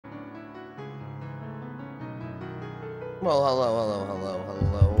Well,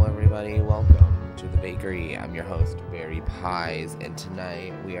 hello, everybody. Welcome to the bakery. I'm your host, Berry Pies, and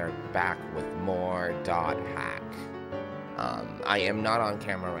tonight we are back with more dot hack. I am not on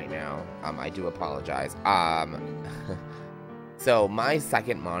camera right now. I do apologize. So my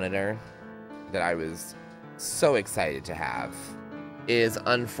second monitor that I was so excited to have is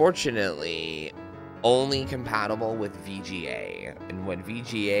unfortunately only compatible with VGA, and what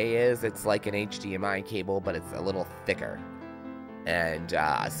VGA is, it's like an HDMI cable, but it's a little thicker. And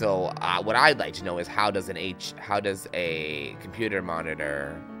so what I'd like to know is how does a computer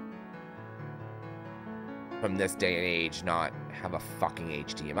monitor from this day and age not have a fucking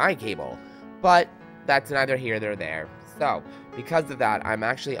HDMI cable? But that's neither here nor there. So because of that, I'm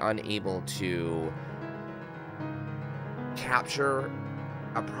actually unable to capture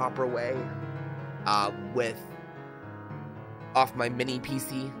a proper way off my mini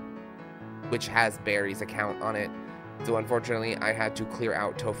PC, which has Barry's account on it. So unfortunately, I had to clear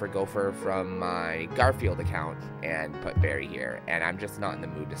out Topher Gopher from my Garfield account and put Barry here, and I'm just not in the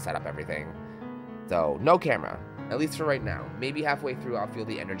mood to set up everything. So no camera, at least for right now. Maybe halfway through I'll feel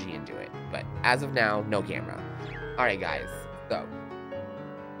the energy and do it, but as of now, no camera. Alright guys, so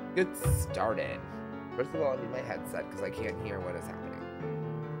get started. First of all, I need my headset because I can't hear what is happening.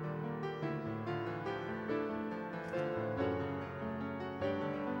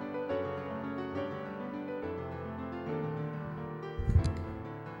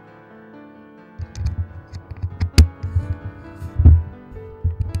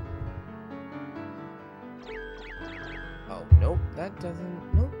 Nope, that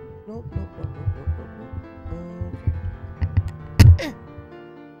doesn't. Nope. Okay.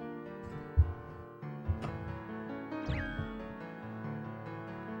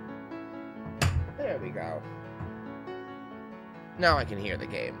 There we go. Now I can hear the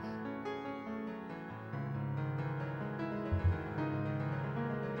game.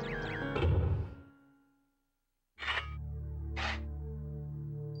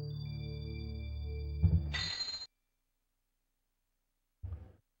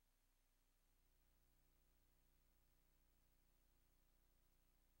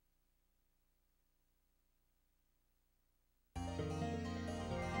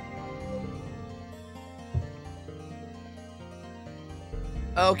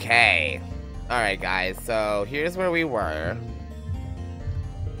 Okay. Alright guys, so here's where we were.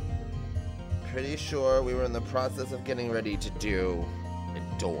 Pretty sure we were in the process of getting ready to do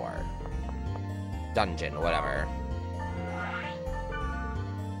a door. Dungeon, whatever.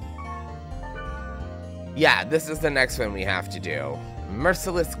 Yeah, this is the next one we have to do.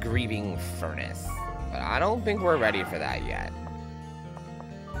 Merciless Grieving Furnace. But I don't think we're ready for that yet.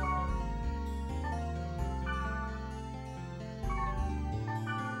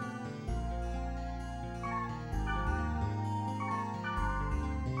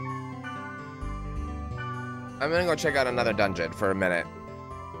 I'm gonna go check out another dungeon for a minute.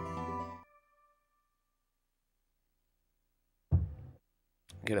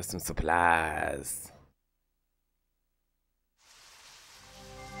 Get us some supplies.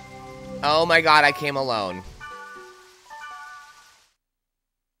 Oh my god, I came alone.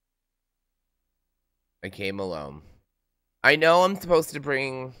 I came alone. I know I'm supposed to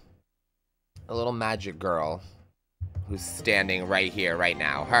bring a little magic girl who's standing right here, right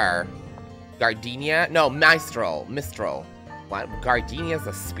now. Her. Gardenia? No, Mistral. What? Gardenia's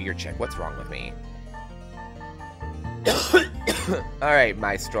a spear chick. What's wrong with me? Alright,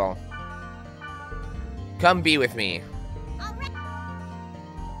 Mistral. Come be with me.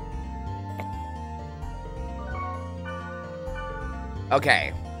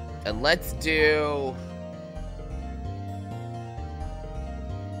 Okay. And let's do...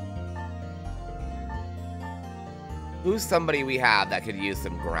 Who's somebody we have that could use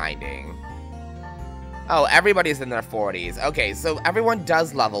some grinding? Oh, everybody's in their 40s. Okay, so everyone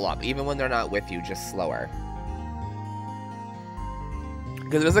does level up, even when they're not with you, just slower.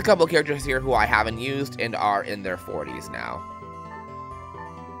 Because there's a couple characters here who I haven't used and are in their 40s now.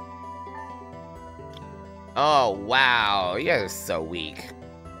 Oh, wow. You guys are so weak.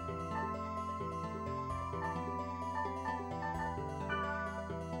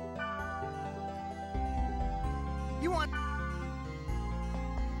 You want...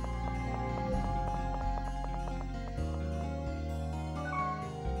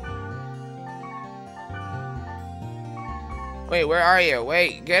 Wait, where are you?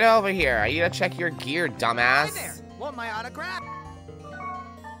 Wait, get over here. I need to check your gear, dumbass. Hi there. Want my autograph?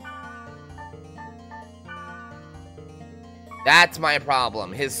 That's my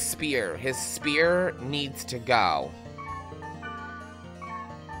problem. His spear. His spear needs to go.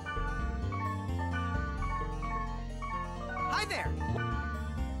 Hi there.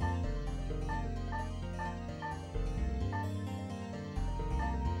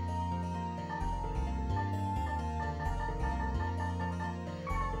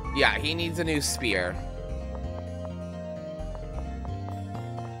 Yeah, he needs a new spear.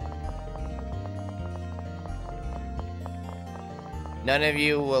 None of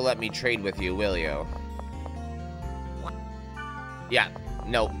you will let me trade with you, will you? Yeah,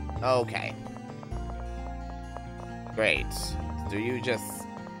 nope. Okay. Great. So you just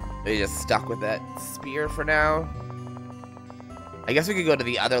stuck with that spear for now? I guess we could go to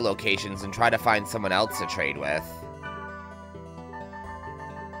the other locations and try to find someone else to trade with.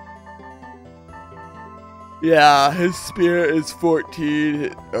 Yeah, his spear is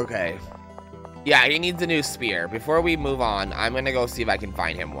 14. Okay. Yeah, he needs a new spear. Before we move on, I'm gonna go see if I can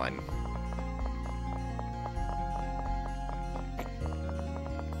find him one.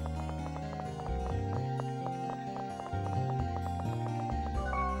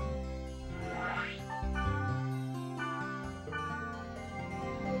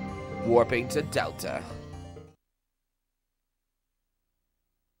 Warping to Delta.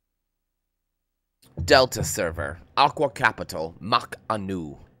 Delta server. Aqua Capital. Mach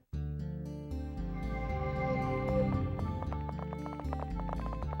Anu.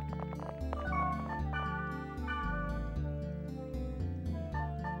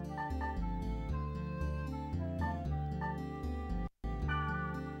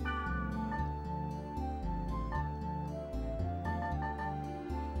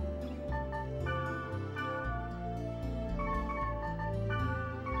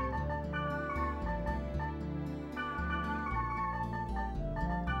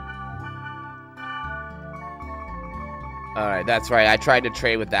 Alright, that's right. I tried to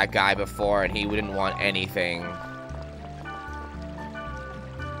trade with that guy before and he didn't want anything.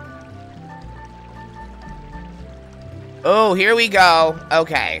 Oh, here we go.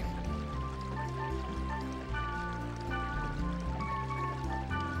 Okay.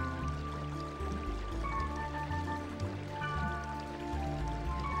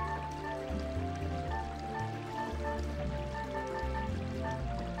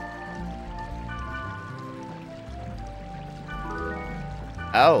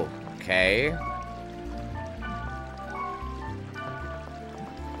 Oh, okay.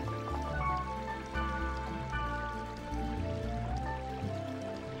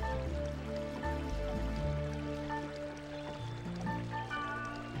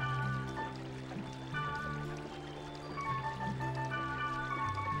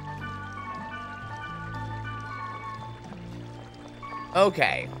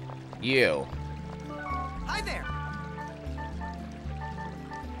 Okay, you. Hi there.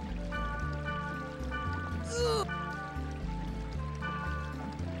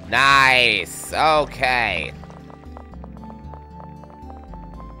 Nice. Okay.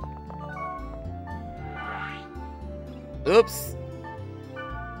 Oops.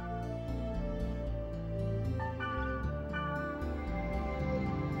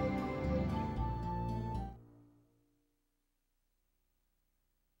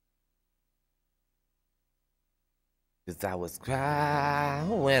 Cause I was crying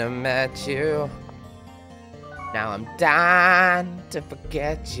when I met you. Now I'm dying to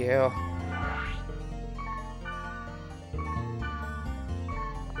forget you.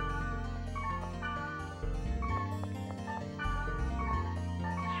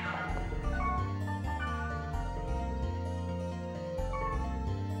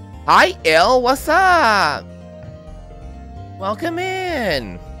 Hi, Il. What's up? Welcome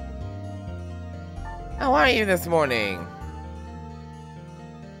in. How are you this morning?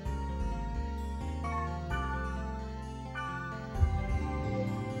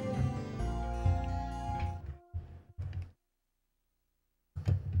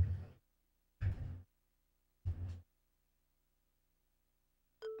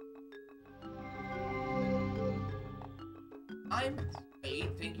 I'm great.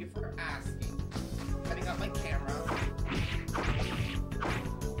 Thank you for asking. Setting up my camera.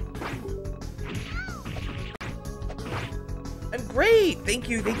 I'm great. Thank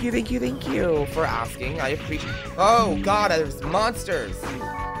you for asking. I appreciate. Oh God, there's monsters.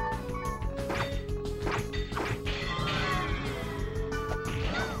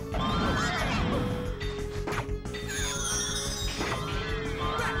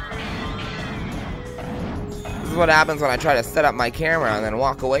 This is what happens when I try to set up my camera and then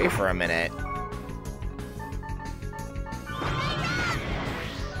walk away for a minute.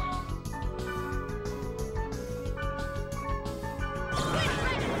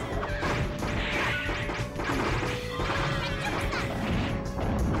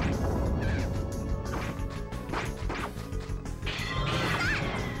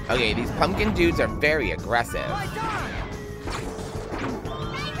 Okay, these pumpkin dudes are very aggressive. Right on!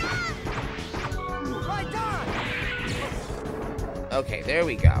 Right on! Okay, there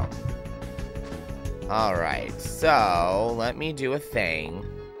we go. Alright, so let me do a thing.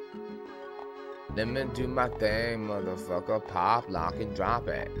 Let me do my thing, motherfucker. Pop, lock, and drop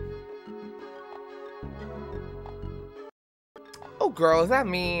it. Oh, girl, is that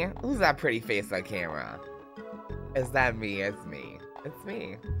me? Who's that pretty face on camera? Is that me? It's me. It's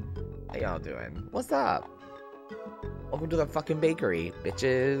me. How y'all doing? What's up? Welcome to the fucking bakery,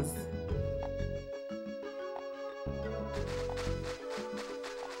 bitches.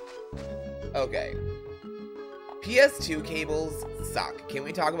 Okay. PS2 cables suck. Can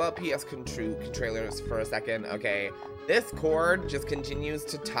we talk about PS controllers for a second? Okay. This cord just continues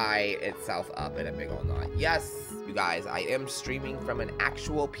to tie itself up in a big old knot. Yes, you guys, I am streaming from an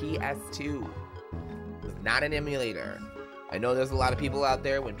actual PS2. It's not an emulator. I know there's a lot of people out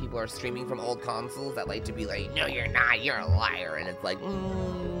there when people are streaming from old consoles that like to be like, no, you're not, you're a liar. And it's like,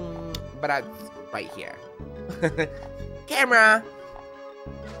 but that's right here. Camera.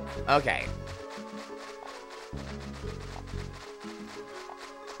 Okay.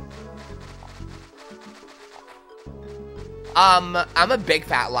 I'm a big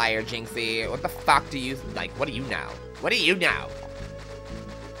fat liar, Jinxie. What the fuck do you, like, what do you know? What do you know?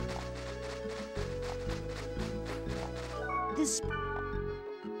 This...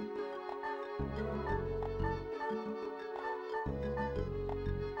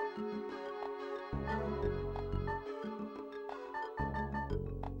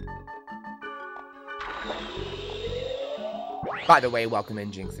 By the way, welcome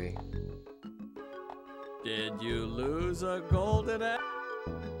in, Jinxie. Did you lose a golden egg?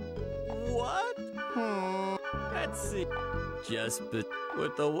 What? Let's see. Just with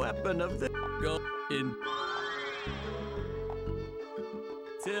the weapon of the go in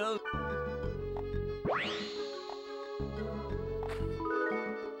till.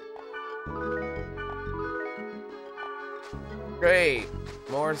 Great.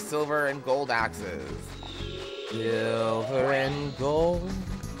 More silver and gold axes. Silver and gold.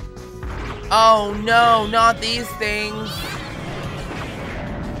 Oh no, not these things.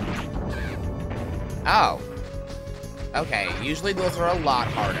 Oh. Okay, usually those are a lot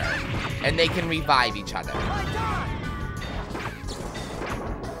harder. And they can revive each other.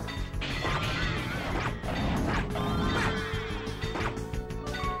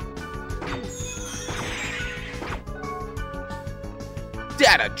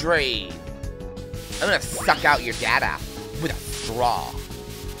 Data drain. I'm gonna suck out your data with a straw.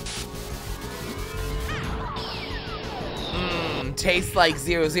 Tastes like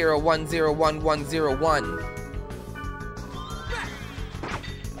 00101101.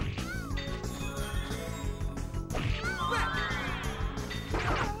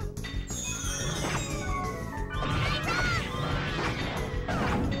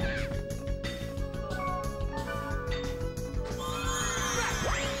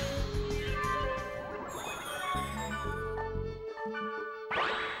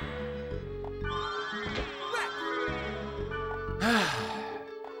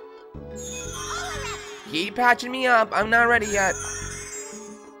 Keep patching me up. I'm not ready yet.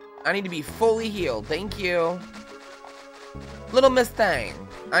 I need to be fully healed. Thank you. Little Miss Thing,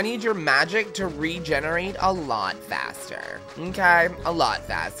 I need your magic to regenerate a lot faster. Okay? A lot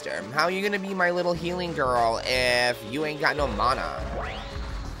faster. How are you gonna be my little healing girl if you ain't got no mana?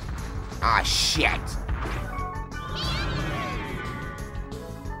 Ah, shit.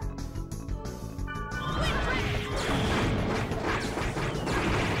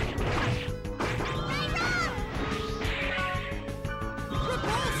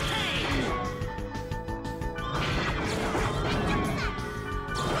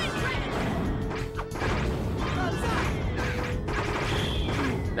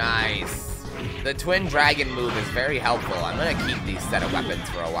 Nice. The twin dragon move is very helpful. I'm gonna keep these set of weapons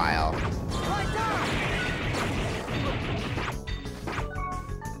for a while.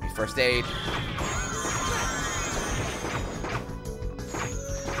 First aid.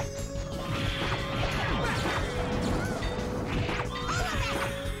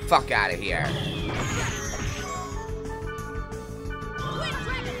 Fuck out of here.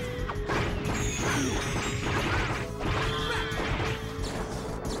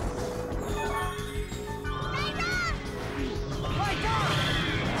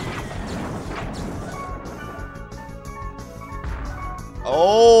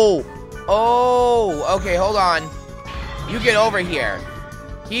 Oh, okay, hold on. You get over here.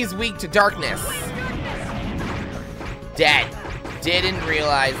 He's weak to darkness. Dead. Didn't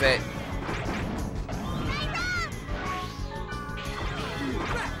realize it.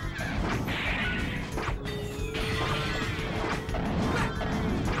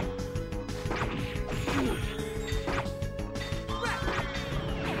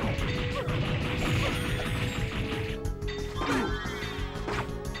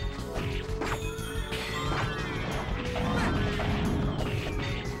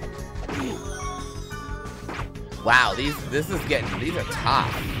 Wow, these are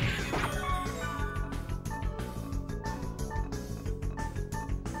tough.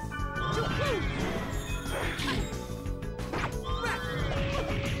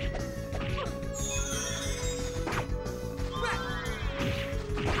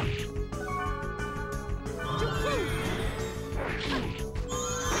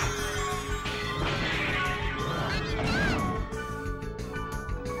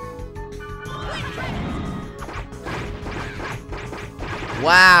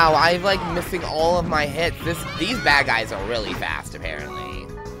 Wow, I'm like missing all of my hits. These bad guys are really fast, apparently.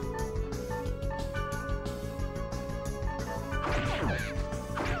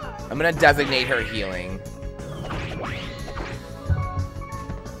 I'm gonna designate her healing.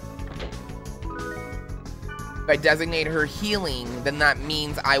 If I designate her healing, then that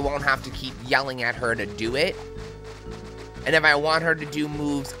means I won't have to keep yelling at her to do it. And if I want her to do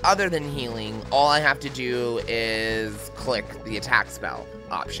moves other than healing, all I have to do is click the attack spell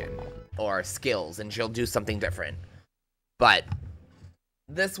option or skills and she'll do something different. But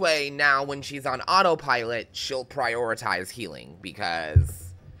this way, now when she's on autopilot, she'll prioritize healing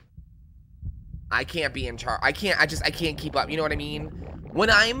because I can't be in charge. I can't keep up. You know what I mean? When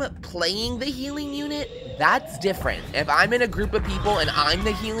I'm playing the healing unit, that's different. If I'm in a group of people and I'm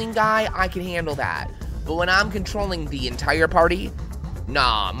the healing guy, I can handle that. But when I'm controlling the entire party,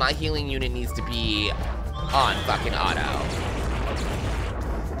 nah, my healing unit needs to be on fucking auto.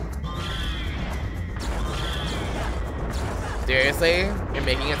 Seriously? You're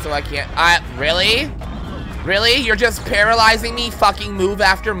making it so I can't, really? Really? You're just paralyzing me fucking move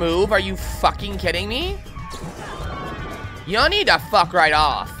after move? Are you fucking kidding me? Y'all need to fuck right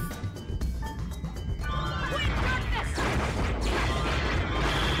off.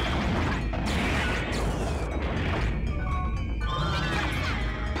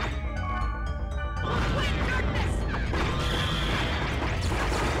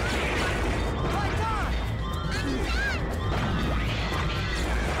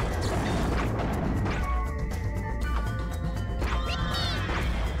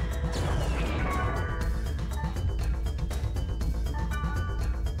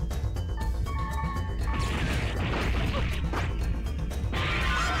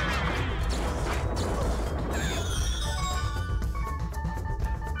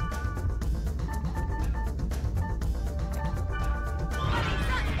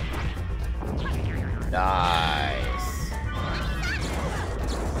 Nice.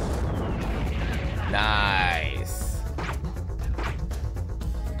 Nice.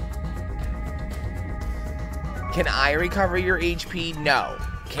 Can I recover your HP? No.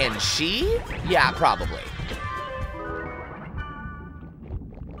 Can she? Yeah, probably.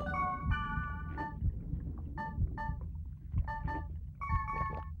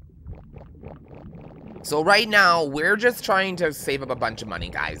 So right now, we're just trying to save up a bunch of money,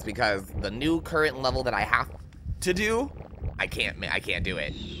 guys, because the new current level that I have to do, I can't do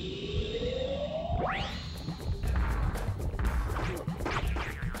it.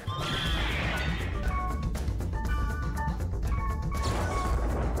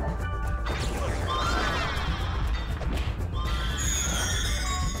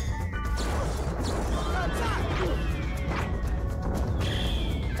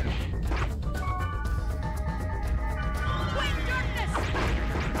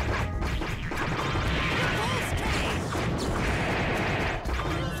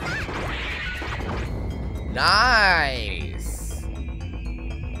 Nice.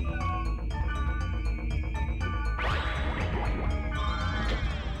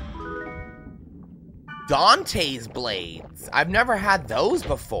 Dante's blades. I've never had those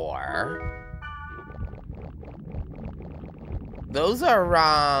before. Those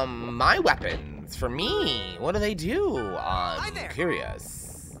are my weapons for me. What do they do? I'm curious.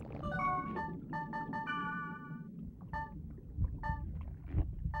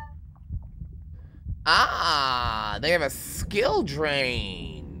 Ah, they have a skill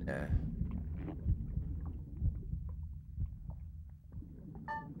drain.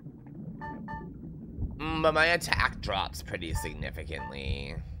 But my attack drops pretty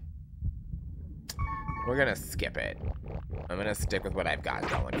significantly. We're gonna skip it. I'm gonna stick with what I've got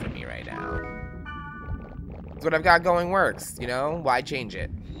going for me right now. What I've got going works, you know? Why change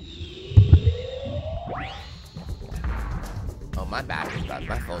it? Oh, my battery's about,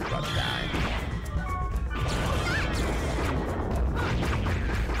 my phone's about to die.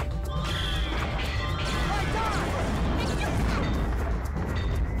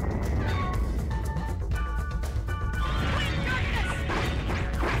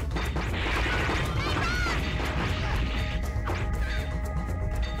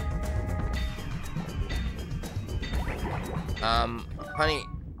 honey,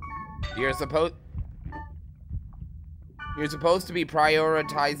 you're supposed to be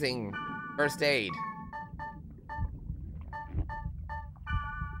prioritizing first aid.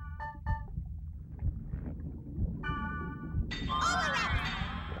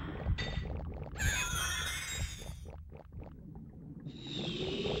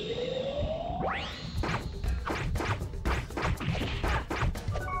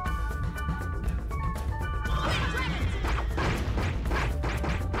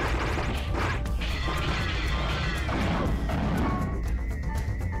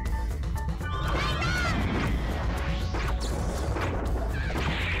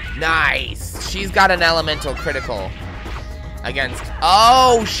 Nice. She's got an elemental critical against.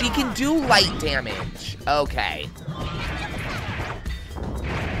 Oh, she can do light damage. Okay.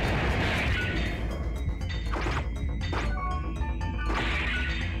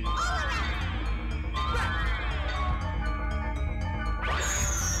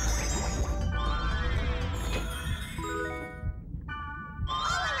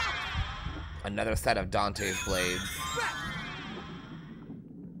 Another set of Dante's blades.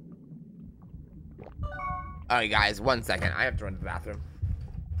 Alright guys, 1 second. I have to run to the bathroom.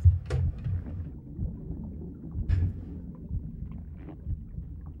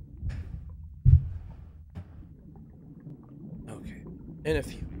 Okay. In a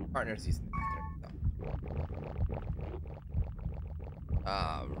few. Partner sees the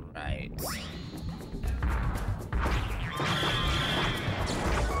bathroom. Alright.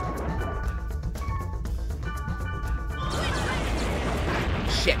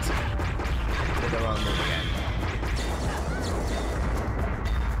 Shit. Did the wrong move again.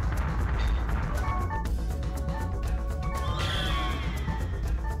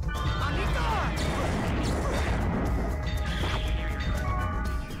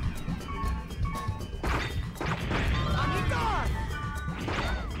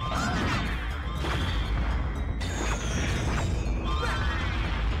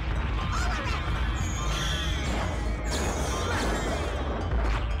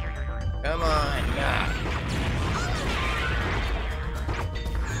 Come on.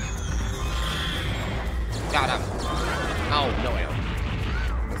 Got him. Oh, no, I don't.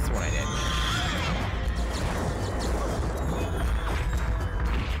 That's what I did.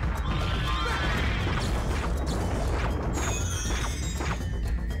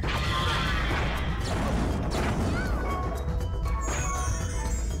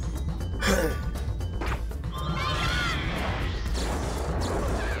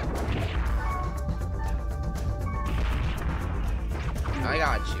 I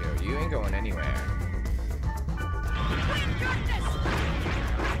got you. You ain't going anywhere.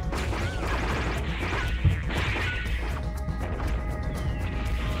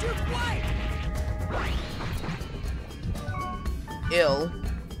 Ill,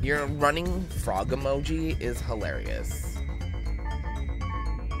 your running frog emoji is hilarious.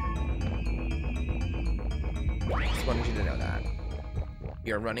 Just wanted you to know that.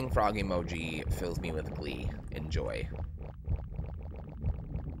 Your running frog emoji fills me with glee and joy.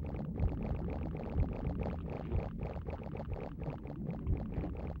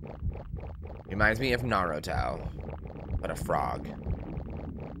 Reminds me of Naruto, but a frog.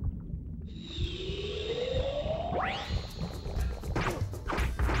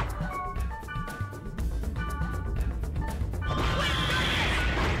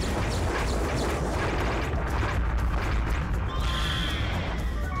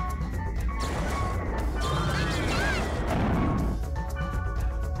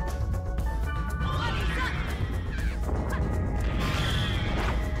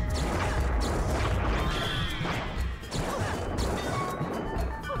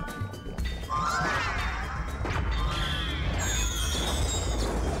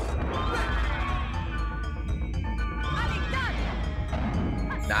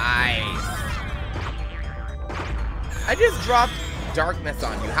 I just dropped darkness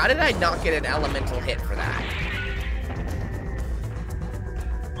on you. How did I not get an elemental hit for that?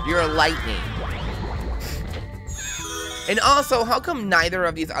 You're lightning. And also, how come neither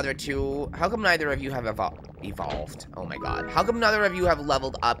of these other two, how come neither of you have evolved? Oh my god. How come neither of you have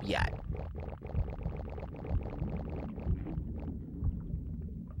leveled up yet?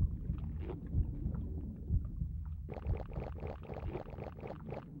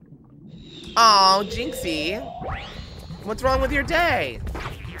 Oh, Jinxie. What's wrong with your day?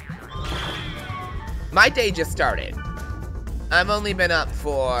 My day just started. I've only been up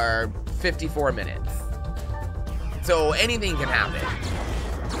for 54 minutes. So anything can happen.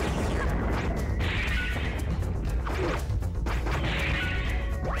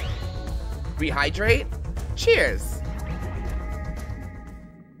 Rehydrate? Cheers.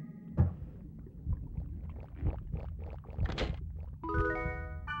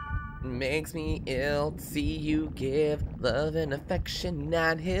 makes me ill to see you give love and affection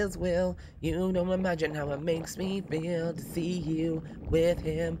at his will. You don't imagine how it makes me feel to see you with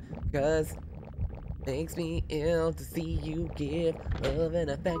him, 'cause makes me ill to see you give love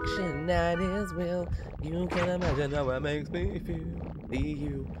and affection at his will. You can imagine how it makes me feel to see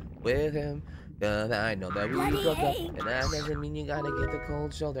you with him. 'Cause I know that we broke up, and that doesn't mean you gotta get the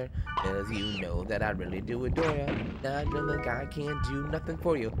cold shoulder. 'Cause you know that I really do adore you. That really guy can't do nothing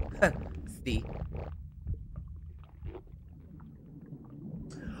for you. See?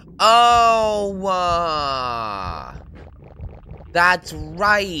 Oh, that's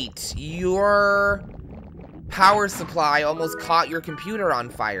right. Your power supply almost caught your computer on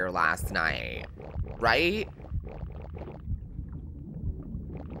fire last night, right?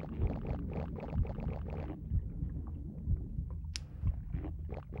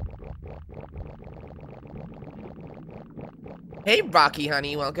 Hey, Rocky,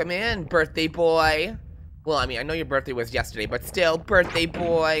 honey, welcome in, birthday boy. Well, I mean, I know your birthday was yesterday, but still, birthday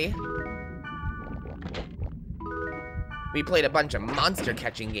boy. We played a bunch of monster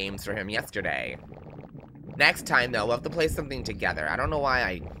catching games for him yesterday. Next time, though, we'll have to play something together. I don't know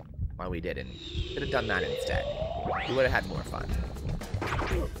why we didn't. Could have done that instead. We would have had more fun.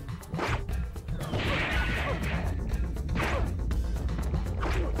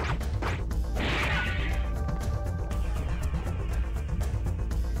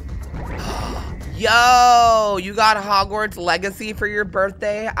 Yo, you got Hogwarts Legacy for your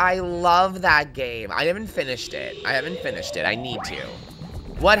birthday? I love that game. I haven't finished it. I need to.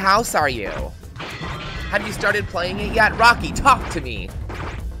 What house are you? Have you started playing it yet? Rocky, talk to me.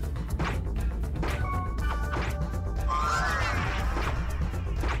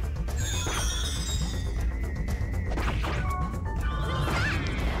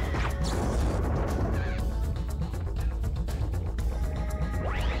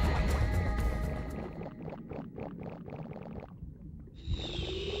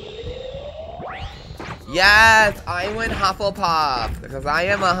 Yes, I went Hufflepuff, because I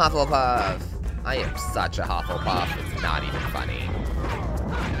am a Hufflepuff. I am such a Hufflepuff, it's not even funny.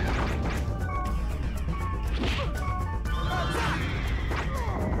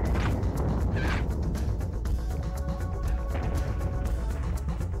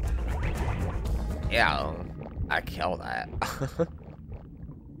 Yeah, I kill that.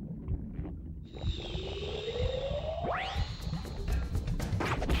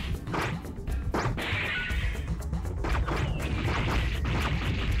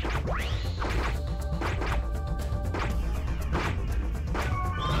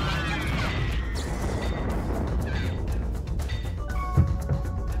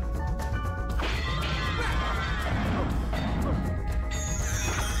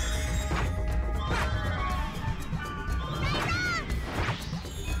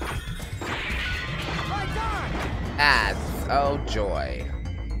 Oh, joy.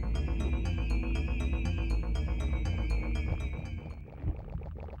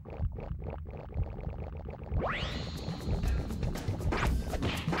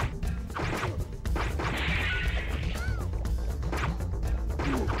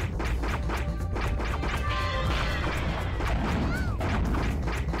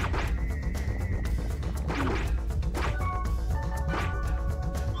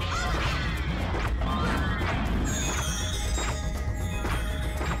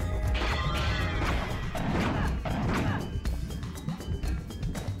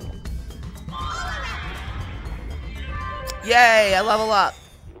 Yay, I level up.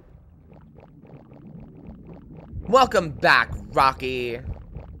 Welcome back, Rocky.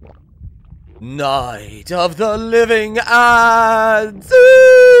 Night of the Living Ads.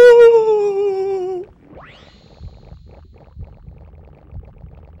 Ooh!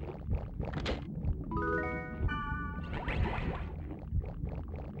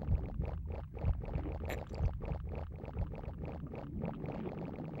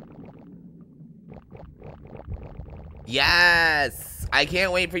 Yes! I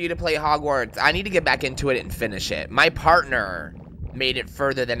can't wait for you to play Hogwarts. I need to get back into it and finish it. My partner made it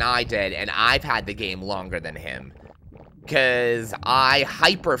further than I did, and I've had the game longer than him. Because I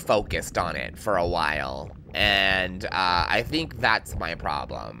hyper-focused on it for a while. And I think that's my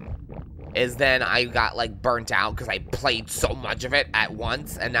problem. Is then I got, like, burnt out because I played so much of it at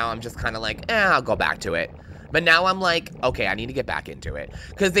once. And now I'm just kind of like, I'll go back to it. But now I'm like, okay, I need to get back into it.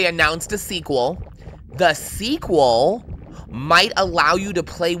 Because they announced a sequel. The sequel might allow you to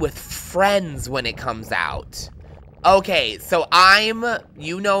play with friends when it comes out. Okay, so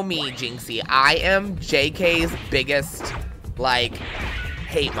you know me, Jinxie. I am JK's biggest, like,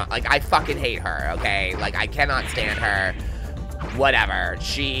 I fucking hate her, okay? Like, I cannot stand her. whatever.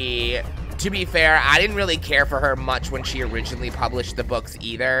 To be fair, I didn't really care for her much when she originally published the books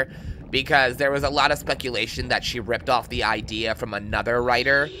either, because there was a lot of speculation that she ripped off the idea from another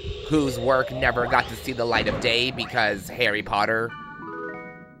writer whose work never got to see the light of day because Harry Potter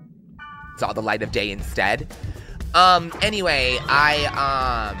saw the light of day instead. Anyway,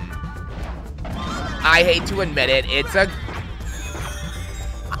 I hate to admit it, it's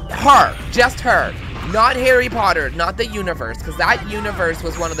just her. Not Harry Potter, not the universe, because that universe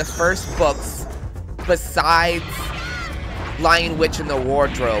was one of the first books besides Lion Witch and the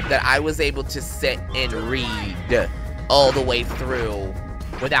Wardrobe that I was able to sit and read all the way through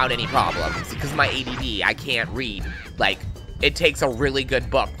without any problems, because my ADD, I can't read. Like, it takes a really good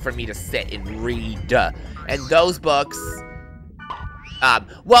book for me to sit and read. And those books,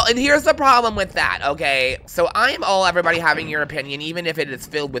 well, and here's the problem with that, okay? So I am all everybody having your opinion, even if it is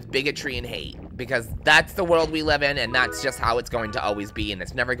filled with bigotry and hate, because that's the world we live in, and that's just how it's going to always be, and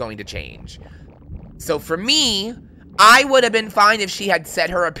it's never going to change. So for me, I would have been fine if she had said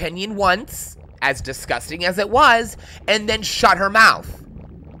her opinion once, as disgusting as it was, and then shut her mouth.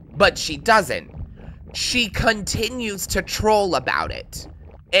 But she doesn't. She continues to troll about it,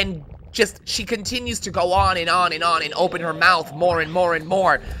 and she continues to go on and on and on and open her mouth more and more and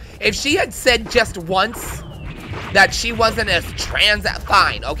more. If she had said just once that she wasn't as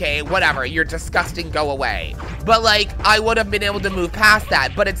fine, okay, whatever, you're disgusting, go away. But, like, I would have been able to move past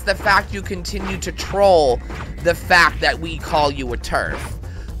that, but it's the fact you continue to troll the fact that we call you a TERF.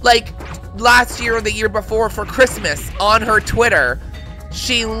 Like, last year or the year before for Christmas, on her Twitter,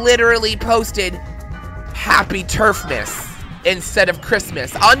 she literally posted, "Happy TERFmas," instead of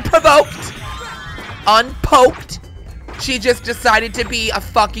Christmas. Unprovoked, unpoked, she just decided to be a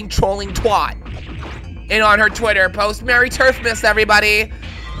fucking trolling twat. And on her Twitter post, "Merry TERFmas, everybody."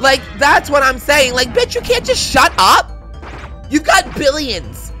 Like, that's what I'm saying. Like, bitch, you can't just shut up. You've got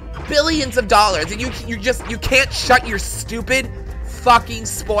billions of dollars, and you can't shut your stupid fucking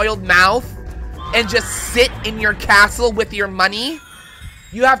spoiled mouth and just sit in your castle with your money.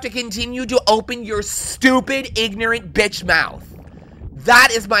 You have to continue to open your stupid, ignorant bitch mouth. That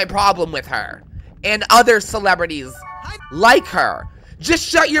is my problem with her. And other celebrities like her. Just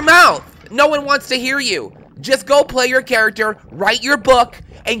shut your mouth. No one wants to hear you. Just go play your character, write your book,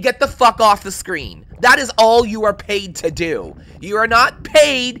 and get the fuck off the screen. That is all you are paid to do. You are not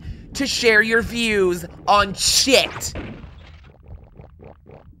paid to share your views on shit.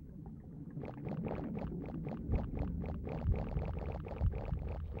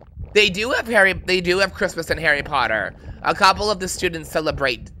 They do have Christmas and Harry Potter. A couple of the students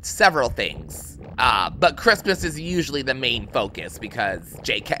celebrate several things. But Christmas is usually the main focus because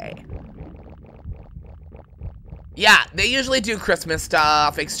JK. Yeah, they usually do Christmas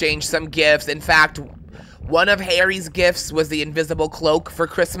stuff, exchange some gifts. In fact, one of Harry's gifts was the invisible cloak for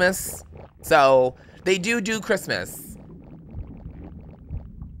Christmas. So, they do Christmas.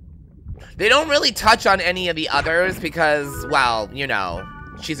 They don't really touch on any of the others because, well, you know,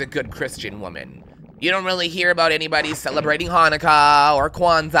 she's a good Christian woman. You don't really hear about anybody celebrating Hanukkah or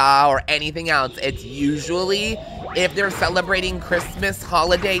Kwanzaa or anything else. It's usually, if they're celebrating Christmas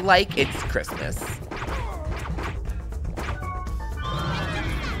holiday-like, it's Christmas.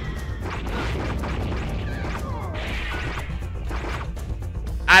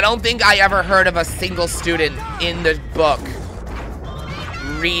 I don't think I ever heard of a single student in the book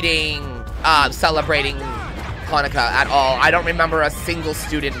celebrating Hanukkah at all. I don't remember a single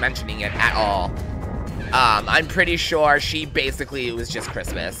student mentioning it at all. I'm pretty sure it was just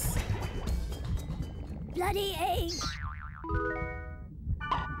Christmas. Bloody egg.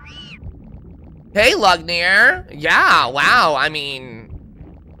 Hey, Lugnir. Yeah, wow, I mean,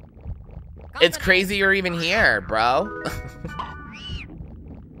 it's crazy you're even here, bro.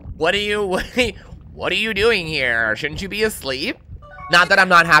 What are you doing here? Shouldn't you be asleep? Not that I'm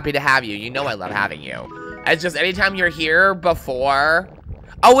not happy to have you. You know I love having you. It's just anytime you're here before...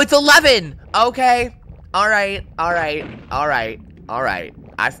 Oh, it's 11! Okay. Alright. I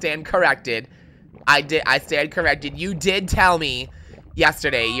stand corrected. I stand corrected. You did tell me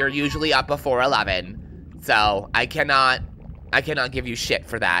yesterday you're usually up before 11. So, I cannot give you shit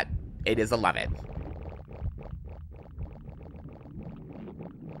for that. It is 11.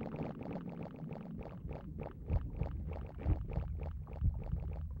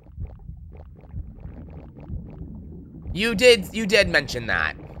 You did mention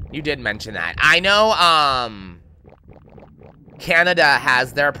that. You did mention that. I know, Canada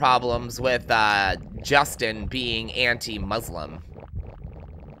has their problems with, Justin being anti-Muslim.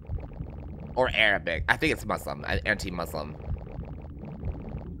 Or Arabic. I think it's Muslim.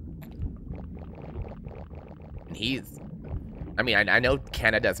 I mean, I know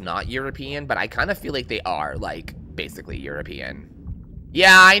Canada's not European, but I kind of feel like they are, like, basically European.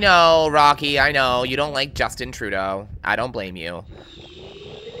 Yeah, I know, Rocky, I know. You don't like Justin Trudeau. I don't blame you.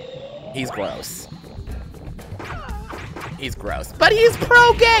 He's gross. He's gross. But he's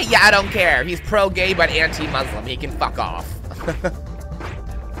pro-gay! Yeah, I don't care. He's pro-gay, but anti-Muslim. He can fuck off.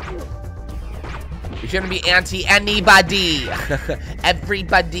 You shouldn't be anti-anybody.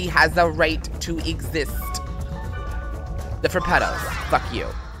 Everybody has a right to exist. The Frepettos, fuck you.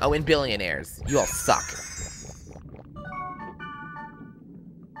 Oh, and billionaires, you all suck.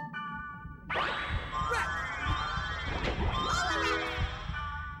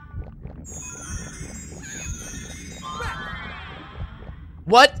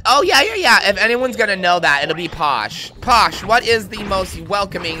 What? Oh, yeah. If anyone's gonna know that, it'll be Posh. Posh, what is the most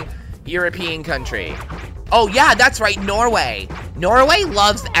welcoming European country? Oh, yeah, that's right, Norway. Norway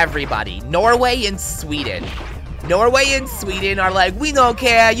loves everybody. Norway and Sweden. Norway and Sweden are like, we don't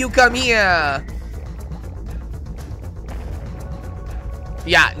care, you come here.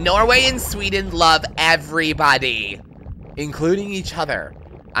 Yeah, Norway and Sweden love everybody, including each other.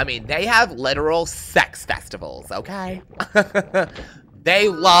 I mean, they have literal sex festivals, okay? They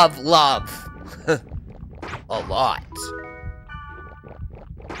love love. A lot.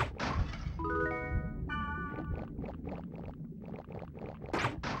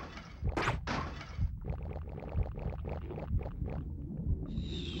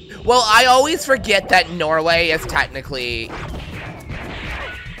 Well, I always forget that Norway is technically...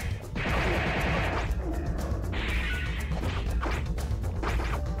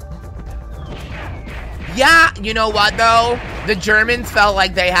 Yeah, you know what, though? The Germans felt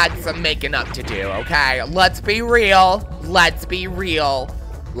like they had some making up to do, okay? Let's be real. Let's be real.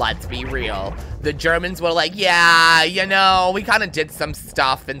 Let's be real. The Germans were like, yeah, you know, we kind of did some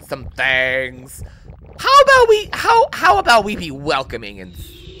stuff and some things. How about we be welcoming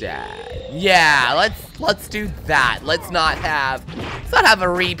instead? Yeah, let's do that. Let's not have a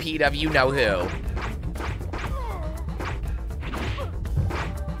repeat of you-know-who.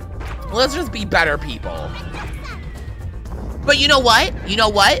 Let's just be better people. But you know what? You know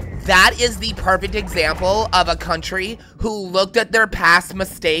what? That is the perfect example of a country who looked at their past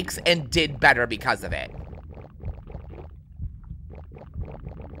mistakes and did better because of it.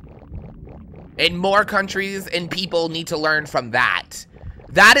 And more countries and people need to learn from that.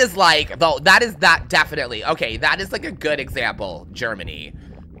 That is like, though, that definitely. Okay, that is like a good example, Germany.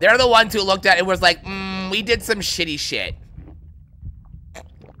 They're the ones who looked at it and was like, we did some shitty shit.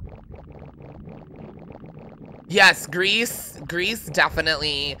 Yes, Greece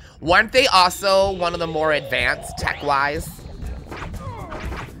definitely. Weren't they also one of the more advanced tech-wise?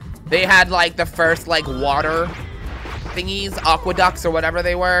 They had like the first like water thingies, aqueducts or whatever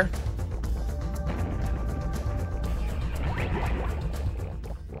they were.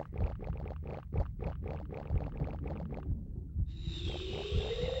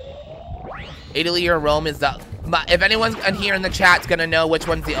 Italy or Rome is the... If anyone's here in the chat's gonna know which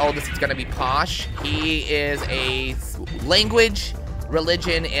one's the oldest, it's gonna be Posh. He is a language,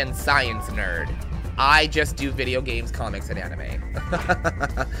 religion, and science nerd. I just do video games, comics, and anime.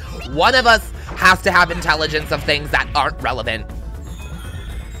 One of us has to have intelligence of things that aren't relevant.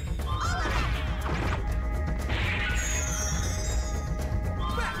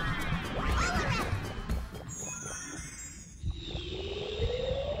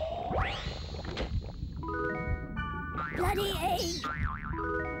 Bloody A.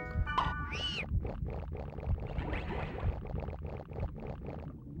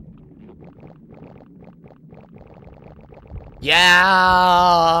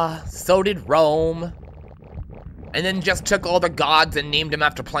 Yeah, so did Rome. And then just took all the gods and named them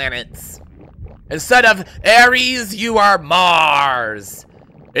after planets. Instead of Ares, you are Mars.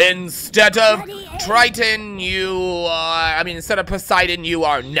 Instead of Triton, you are... instead of Poseidon, you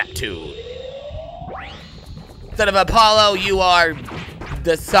are Neptune. Instead of Apollo, you are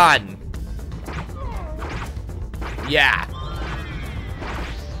the sun. Yeah.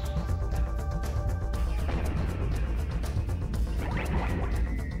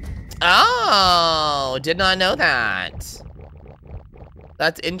 Oh, did not know that.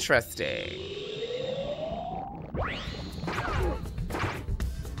 That's interesting.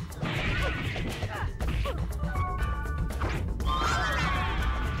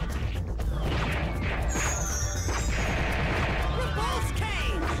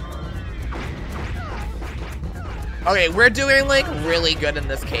 Okay, we're doing like really good in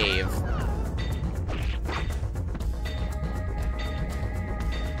this cave.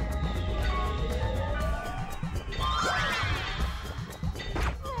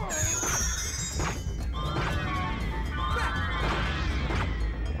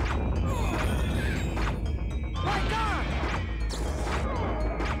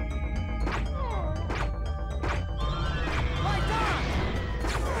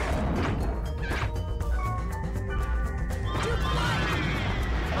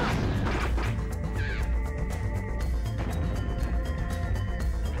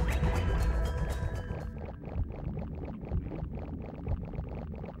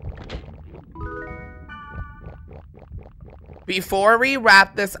 Before we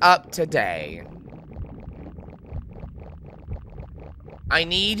wrap this up today, I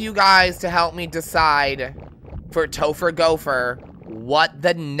need you guys to help me decide for Topher Gopher what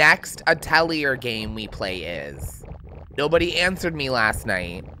the next Atelier game we play is. Nobody answered me last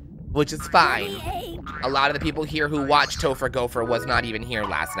night, which is fine. A lot of the people here who watched Topher Gopher was not even here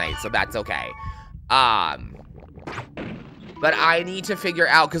last night, so that's okay. But I need to figure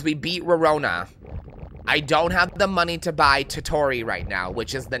out, because we beat Rorona. I don't have the money to buy Totori right now,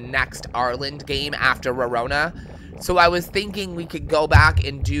 which is the next Arland game after Rorona. So I was thinking we could go back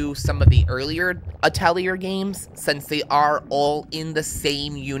and do some of the earlier Atelier games, since they are all in the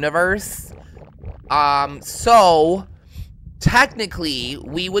same universe. So technically,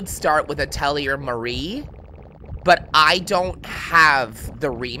 we would start with Atelier Marie, but I don't have the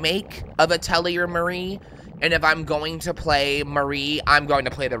remake of Atelier Marie, and if I'm going to play Marie, I'm going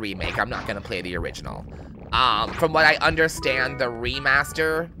to play the remake. I'm not going to play the original. From what I understand, the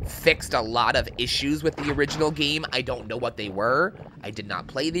remaster fixed a lot of issues with the original game. I don't know what they were. I did not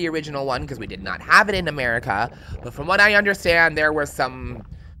play the original one because we did not have it in America, but from what I understand, there were some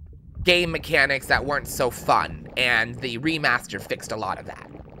game mechanics that weren't so fun, and the remaster fixed a lot of that.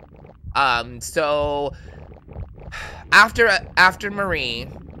 So after Marie,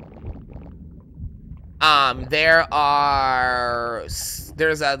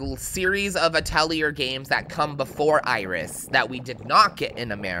 there's a series of Atelier games that come before Iris that we did not get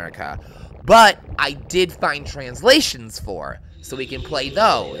in America, but I did find translations for, so we can play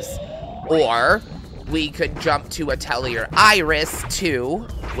those. Or we could jump to Atelier Iris 2,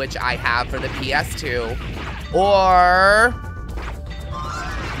 which I have for the PS2, or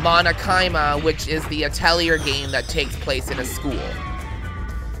Monakaima, which is the Atelier game that takes place in a school.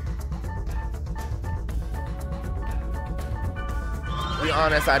 To be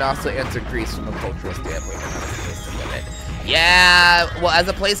honest, I'd also answer Greece from a cultural standpoint as a place to live in. Yeah, well, as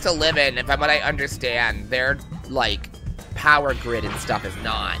a place to live in, if I'm what I understand, their, like, power grid and stuff is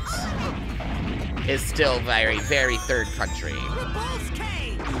still very, very third country.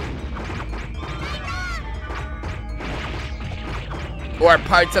 Or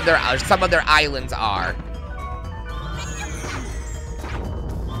parts of some of their islands are.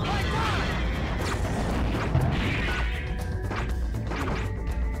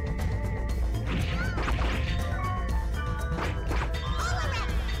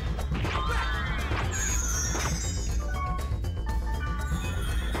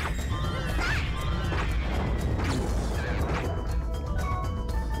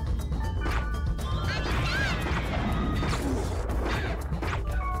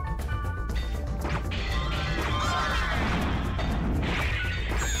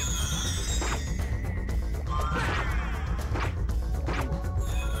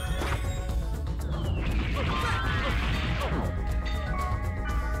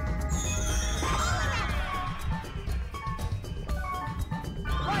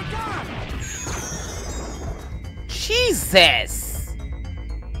 Jesus!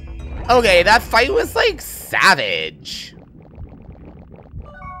 Okay, that fight was, like, savage.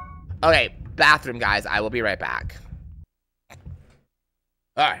 Okay, bathroom, guys. I will be right back.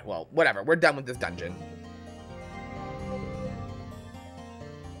 Alright, well, whatever. We're done with this dungeon.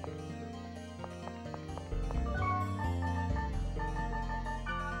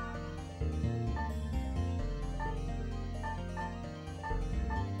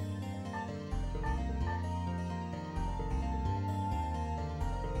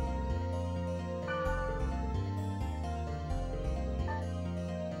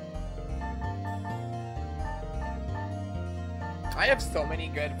 I have so many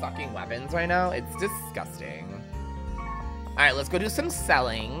good fucking weapons right now. It's disgusting. All right, let's go do some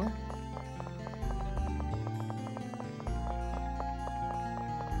selling.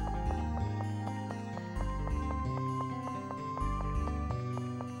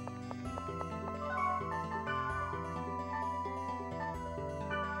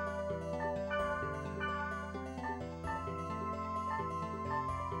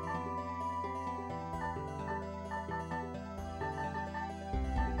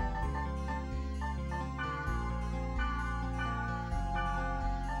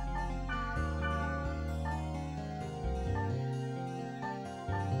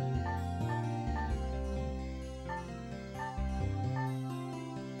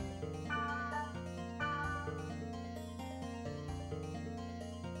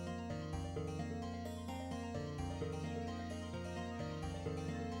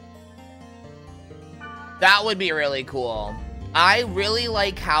 That would be really cool. I really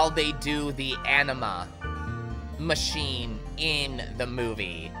like how they do the anima machine in the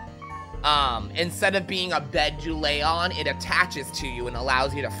movie. instead of being a bed you lay on, it attaches to you and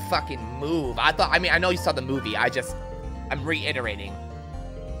allows you to fucking move. I mean, I know you saw the movie. I'm reiterating.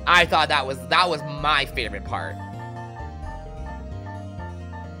 I thought that was my favorite part.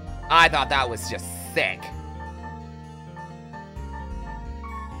 I thought that was just sick.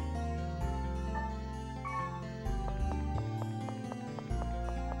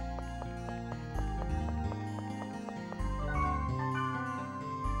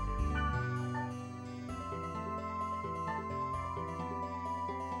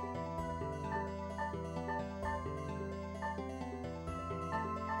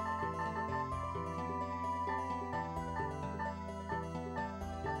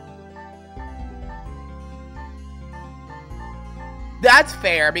 That's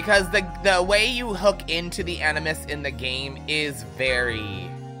fair, because the way you hook into the Animus in the game is very,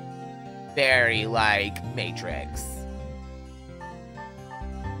 very like Matrix.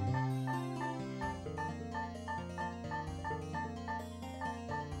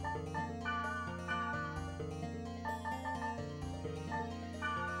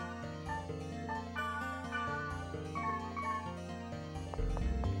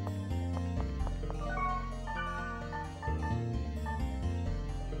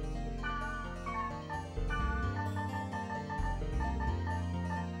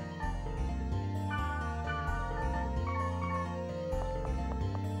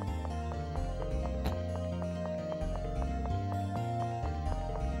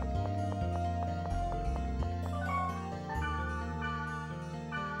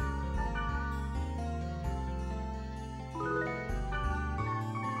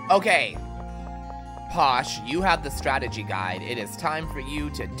 Okay, Posh, you have the strategy guide. It is time for you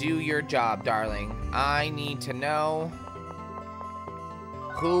to do your job, darling. I need to know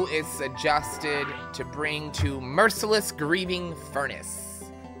who is suggested to bring to Merciless Grieving Furnace.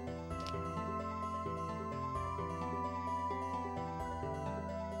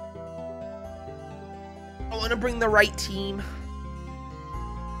 I want to bring the right team,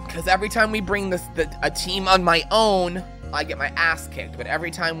 because every time we bring a team on my own, I get my ass kicked. But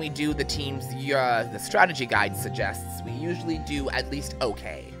every time we do the teams the strategy guide suggests, we usually do at least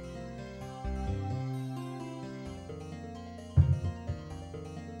okay.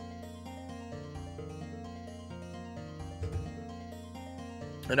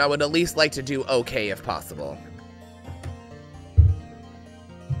 And I would at least like to do okay if possible.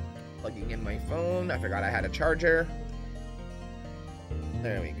 Plugging in my phone. I forgot I had a charger.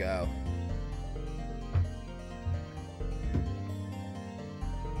 There we go.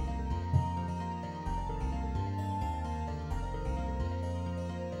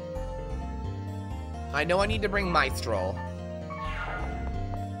 I know I need to bring Maestral.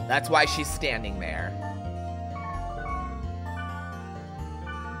 That's why she's standing there.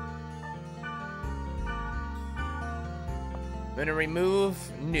 I'm gonna remove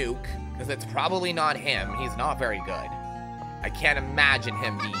Nuke, because it's probably not him. He's not very good. I can't imagine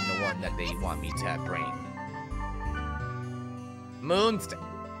him being the one that they want me to bring. Moonstone.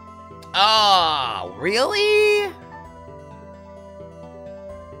 Oh, really?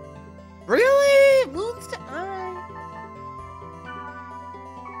 Really? Moonstone? Alright.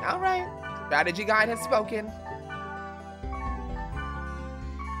 Alright. Strategy guide has spoken.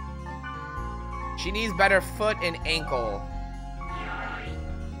 She needs better foot and ankle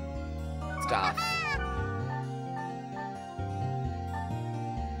stuff.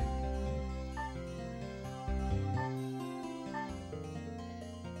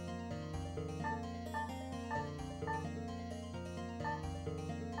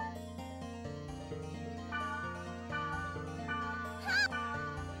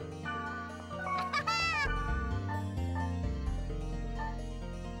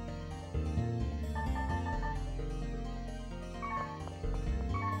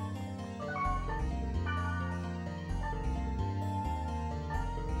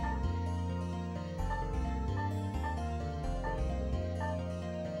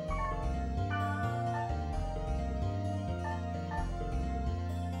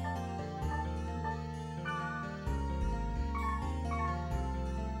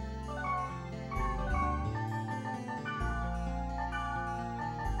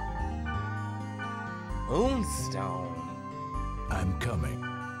 Moonstone. I'm coming.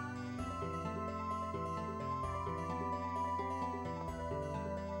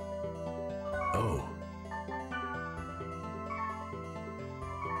 Oh.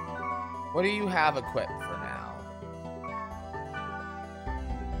 What do you have equipped for now?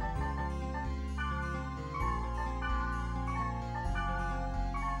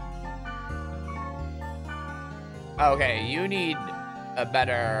 Okay, you need a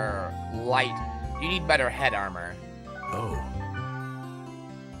better light. You need better head armor. Oh.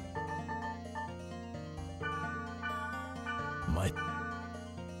 My...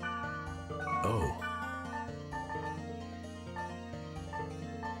 Oh.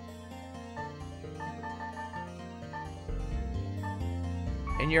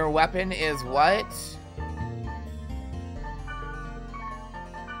 And your weapon is what?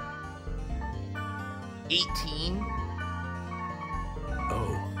 $18?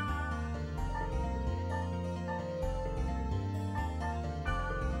 Oh.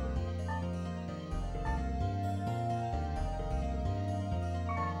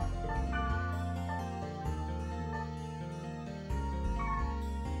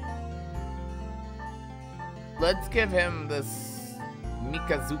 Let's give him this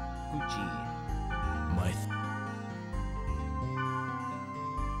Mikazukuchi. My...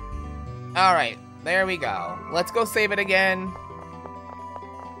 Alright, there we go. Let's go save it again.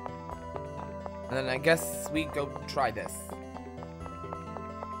 And then I guess we go try this.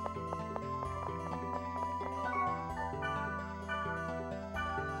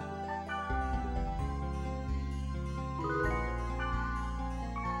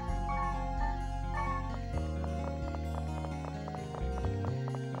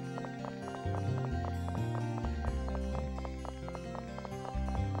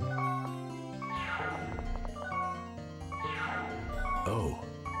 Oh.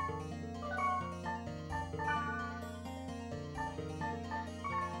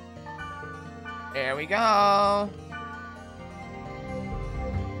 There we go.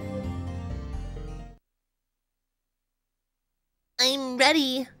 I'm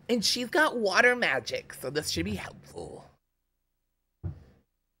ready. And she's got water magic, so this should be helpful.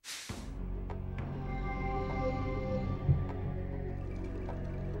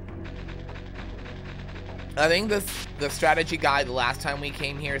 I think the strategy guide the last time we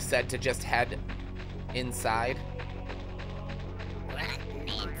came here said to just head inside.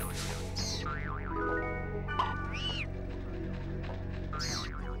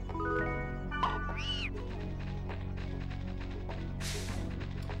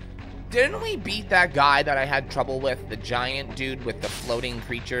 Didn't we beat that guy that I had trouble with, the giant dude with the floating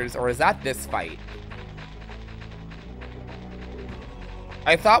creatures, or is that this fight?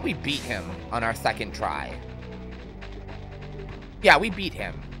 I thought we beat him on our second try. Yeah, we beat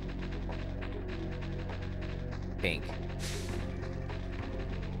him. I think.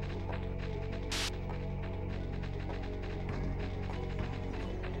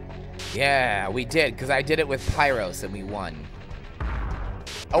 Yeah, we did, because I did it with Pyros and we won.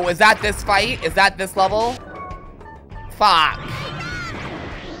 Oh, is that this fight? Is that this level? Fuck.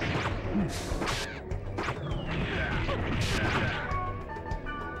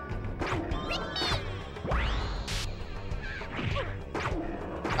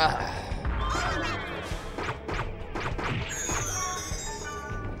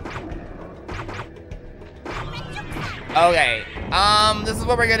 Okay, this is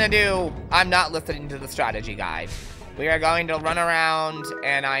what we're gonna do. I'm not listening to the strategy guide. We are going to run around,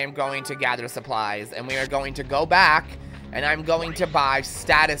 and I am going to gather supplies, and we are going to go back, and I'm going to buy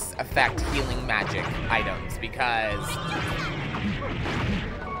status effect healing magic items, because...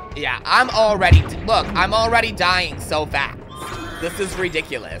 Yeah, I'm already dying so fast. This is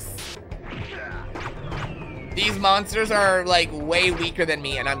ridiculous. These monsters are, like, way weaker than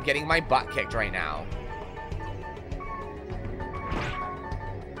me, and I'm getting my butt kicked right now.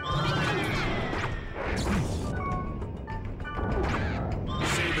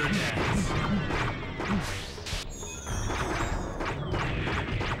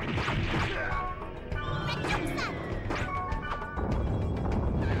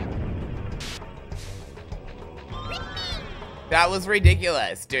 That was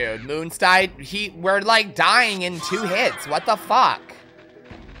ridiculous, dude. Moonstone, we're like dying in 2 hits. What the fuck?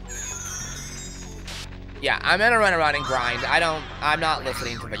 Yeah, I'm gonna run around and grind. I'm not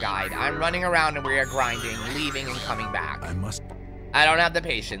listening to the guide. I'm running around and we are grinding, leaving and coming back. I don't have the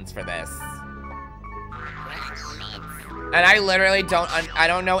patience for this. And I literally I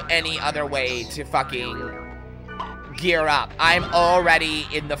don't know any other way to fucking gear up. I'm already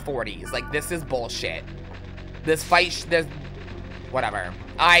in the 40s. Like, this is bullshit. This fight, whatever.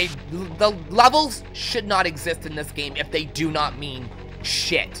 The levels should not exist in this game if they do not mean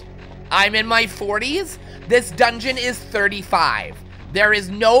shit. I'm in my 40s. This dungeon is 35. There is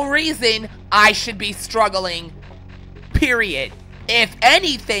no reason I should be struggling, period. If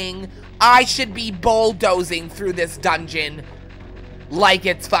anything, I should be bulldozing through this dungeon like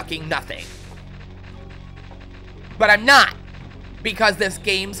it's fucking nothing. But I'm not, because this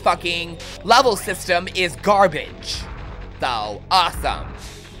game's fucking level system is garbage. though. Awesome.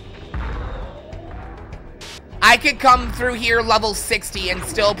 I could come through here level 60 and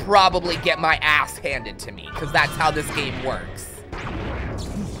still probably get my ass handed to me, because that's how this game works.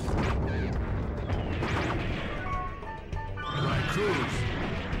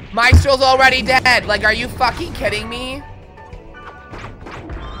 Maestro's already dead. Like, are you fucking kidding me?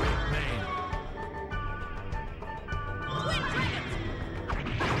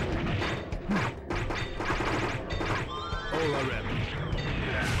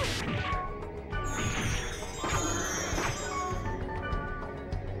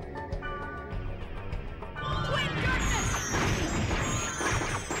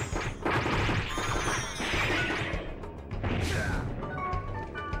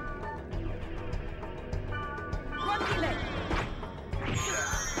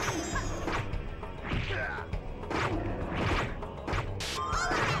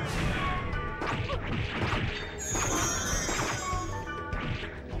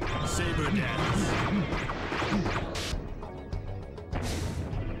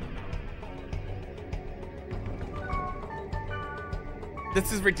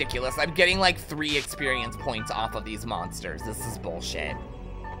 This is ridiculous. I'm getting like 3 experience points off of these monsters. This is bullshit.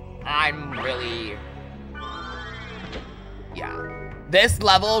 I'm really... Yeah. This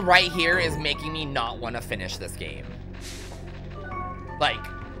level right here is making me not want to finish this game. Like,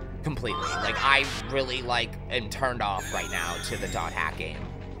 completely. Like, I really, like, am turned off right now to the dot hack game.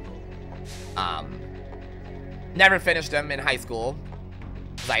 Never finished them in high school,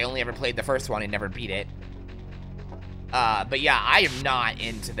 because I only ever played the first one and never beat it. But yeah, I am not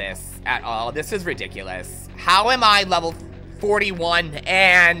into this at all. This is ridiculous. How am I level 41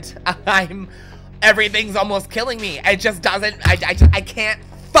 and everything's almost killing me? It just doesn't, I can't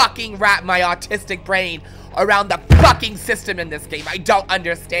fucking wrap my autistic brain around the fucking system in this game. I don't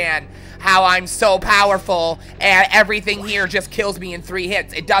understand how I'm so powerful and everything here just kills me in 3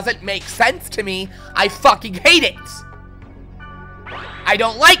 hits. It doesn't make sense to me. I fucking hate it. I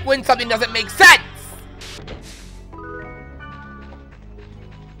don't like when something doesn't make sense.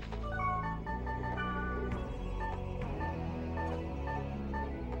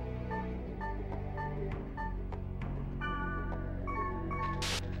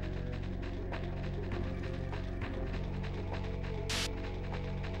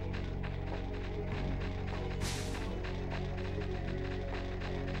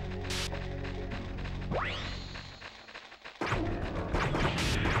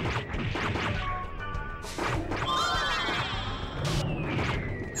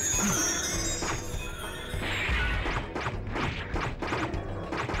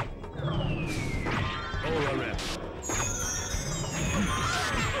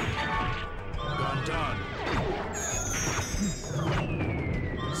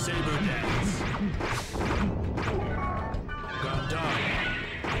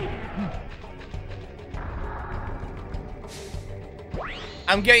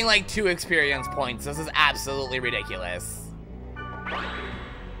 I'm getting like 2 experience points. This is absolutely ridiculous.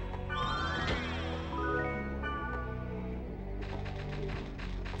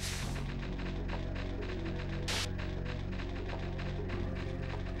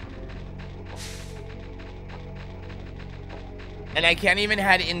 And I can't even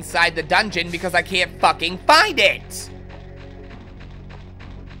head inside the dungeon because I can't fucking find it.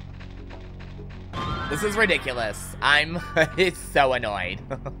 This is ridiculous. It's so annoyed.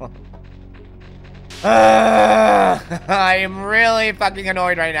 I am really fucking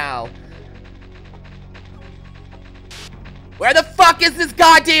annoyed right now. Where the fuck is this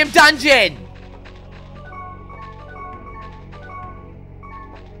goddamn dungeon?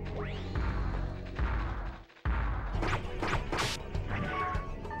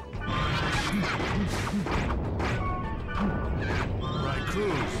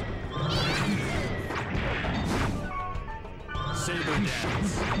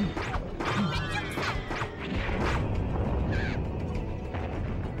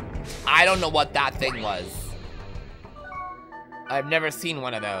 I don't know what that thing was. I've never seen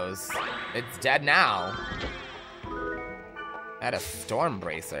one of those. It's dead now. I had a storm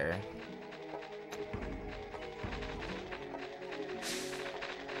bracer.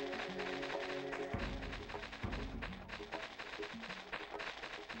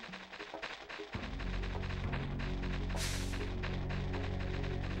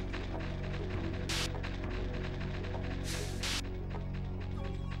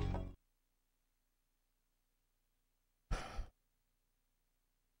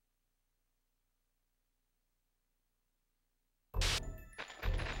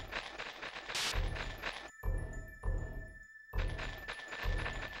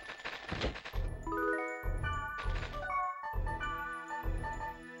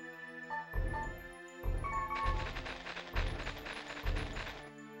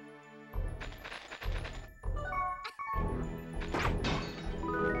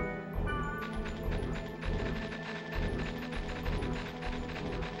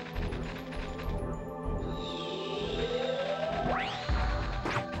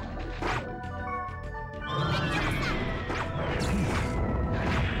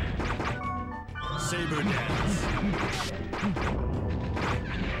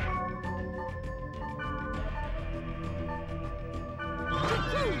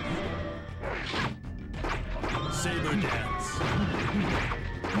 saber dance.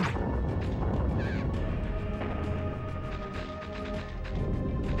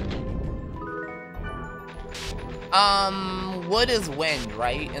 Wood is wind,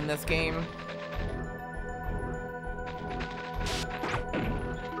 right, in this game?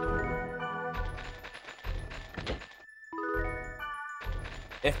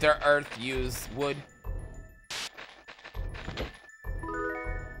 If they're earth, use wood.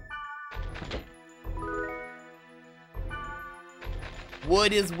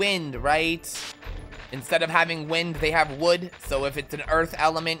 Wood is wind, right? Instead of having wind, they have wood. So if it's an earth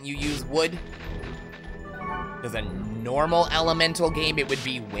element, you use wood. Because a normal elemental game, it would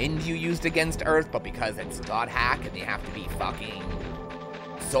be wind you used against earth, but because it's God hack and they have to be fucking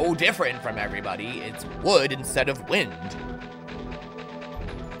so different from everybody, it's wood instead of wind.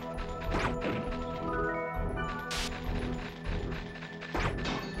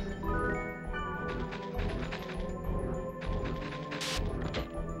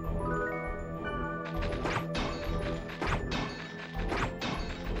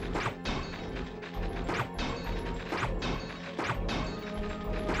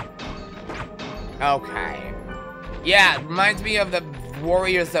 Okay. Yeah, it reminds me of the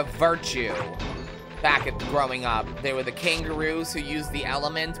Warriors of Virtue. Back at growing up, they were the kangaroos who used the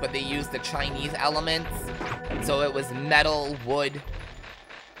elements, but they used the Chinese elements. So it was metal, wood,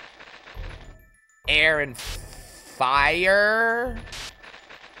 air, and fire?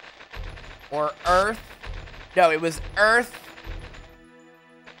 Or earth? No, it was earth,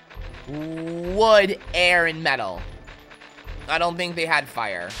 wood, air, and metal. I don't think they had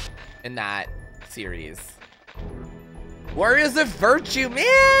fire in that series. Warriors of Virtue,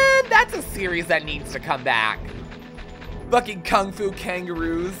 man, that's a series that needs to come back. Fucking Kung Fu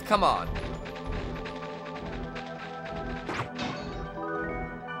Kangaroos, come on.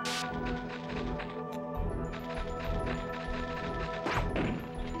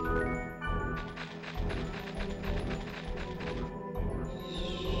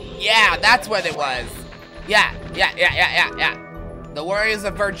 Yeah, that's what it was. Yeah. The Warriors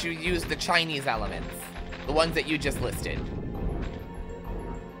of Virtue used the Chinese elements. The ones that you just listed.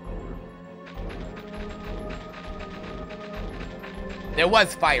 There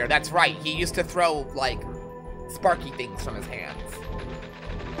was fire, that's right. He used to throw, like, sparky things from his hands.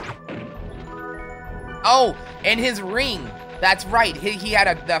 Oh, and his ring. That's right. He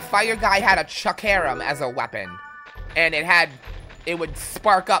had the fire guy had a chakaram as a weapon. And it would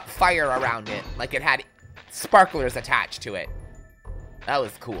spark up fire around it. Like it had sparklers attached to it. That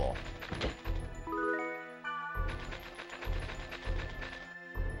was cool.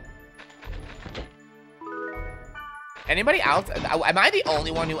 Anybody else? Am I the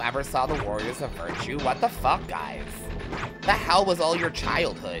only one who ever saw the Warriors of Virtue? What the fuck, guys? The hell was all your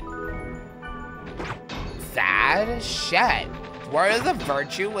childhood? Sad shit. Warriors of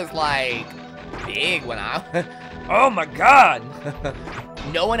Virtue was like big when I... Oh my god!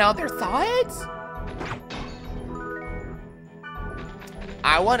 No one out there saw it?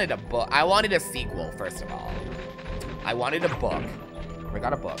 I wanted a book. I wanted a sequel, first of all. I wanted a book. I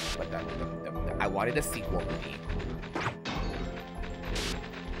got a book, but I wanted a sequel movie.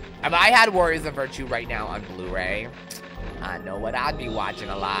 If I had Warriors of Virtue right now on Blu-ray, I know what I'd be watching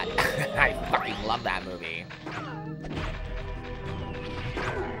a lot. I fucking love that movie.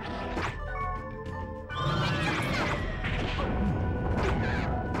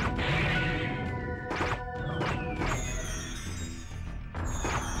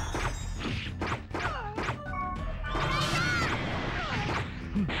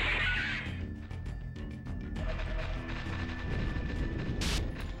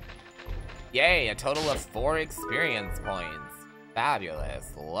 Yay, a total of 4 experience points.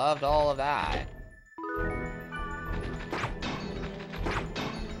 Fabulous. Loved all of that.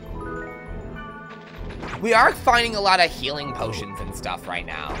 We are finding a lot of healing potions and stuff right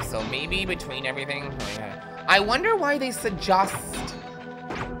now, so maybe between everything... I wonder why they suggest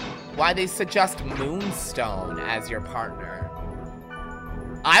Moonstone as your partner.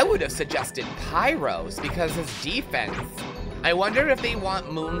 I would have suggested Pyros because his defense. I wonder if they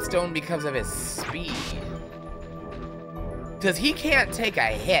want Moonstone because of his speed. Because he can't take a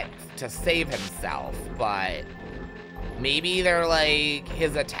hit to save himself, but maybe they're like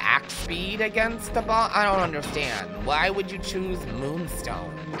his attack speed against the boss. I don't understand. Why would you choose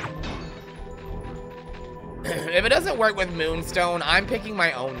Moonstone? If it doesn't work with Moonstone, I'm picking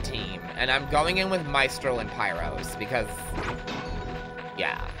my own team, and I'm going in with Maestro and Pyros because,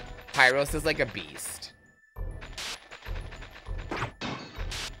 yeah, Pyros is like a beast.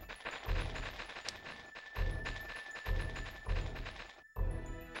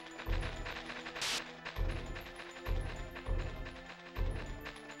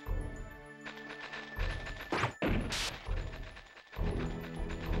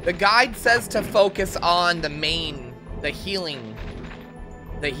 The guide says to focus on the main, the healing,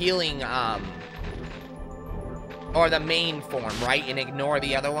 or the main form, right? And ignore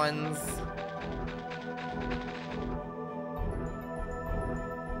the other ones.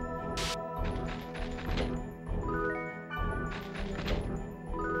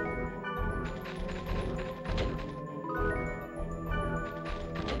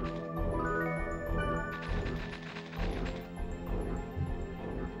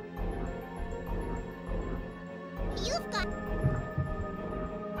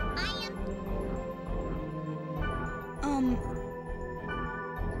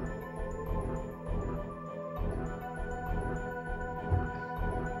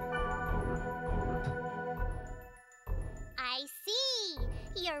 I see.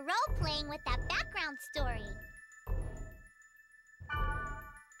 You're role-playing with that background story.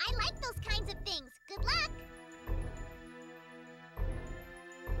 I like those kinds of things. Good luck.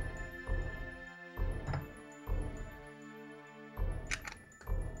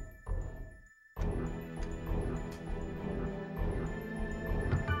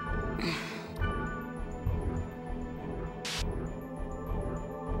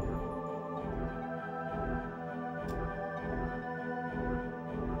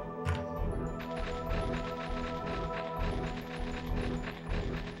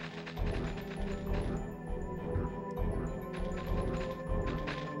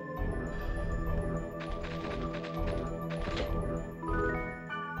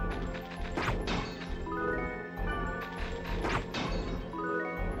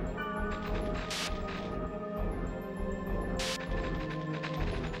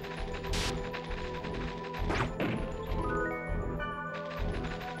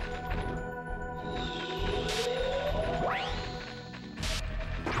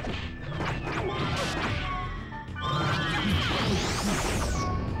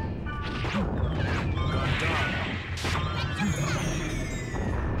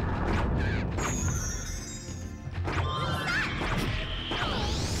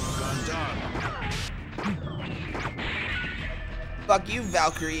 Fuck you,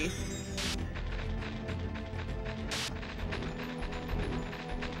 Valkyrie.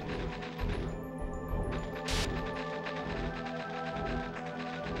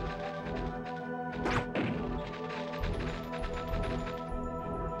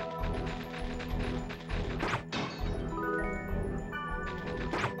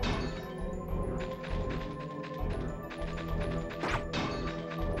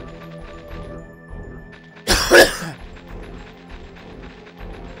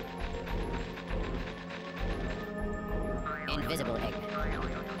 Invisible egg.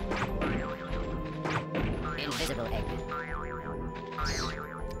 Invisible egg.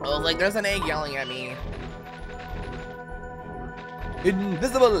 Oh, like there's an egg yelling at me.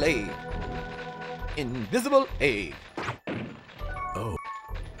 Invisible egg. Invisible egg. Oh.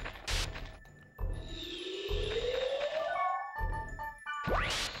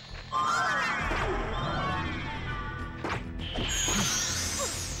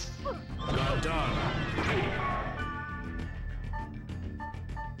 Gone done.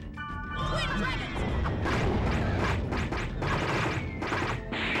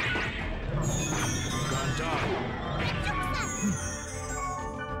 Gone done.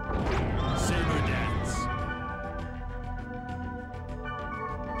 Saber dance.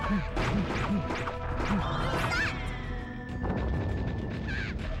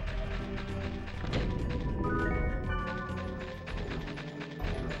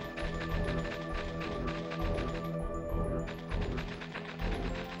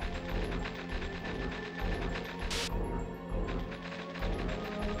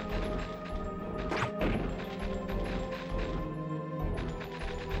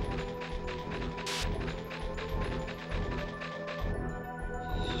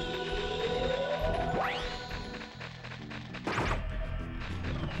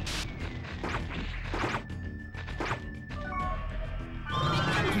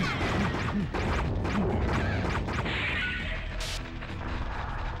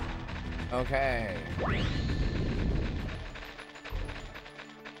 Okay.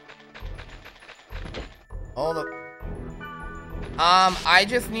 Hold up. I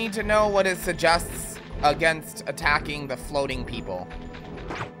just need to know what it suggests against attacking the floating people.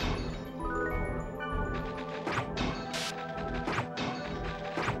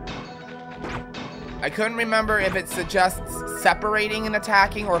 I couldn't remember if it suggests separating and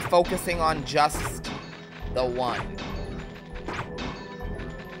attacking or focusing on just the one.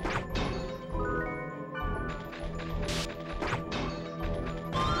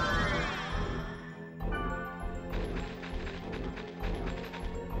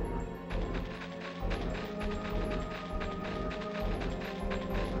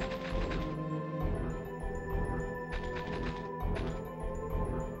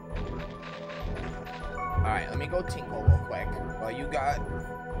 Alright, let me go tinkle real quick. While you got...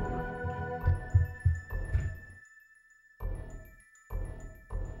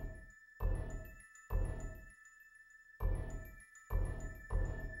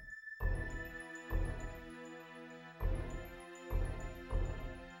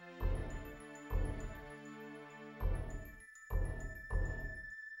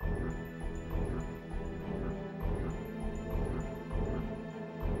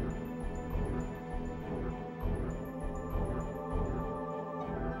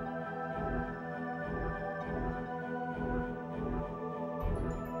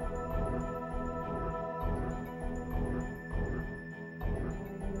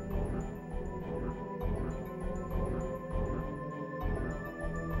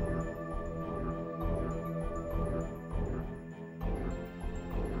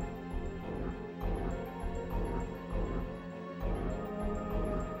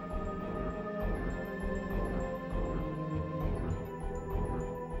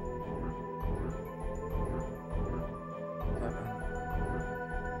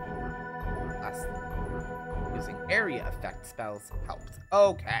 Using area effect spells helped.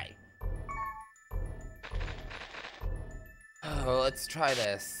 Okay. Oh, let's try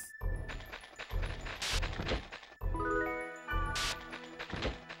this.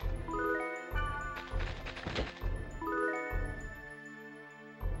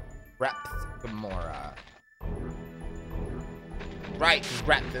 Repth Gamora. Right, because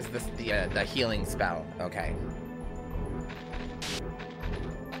Repth is the healing spell. Okay.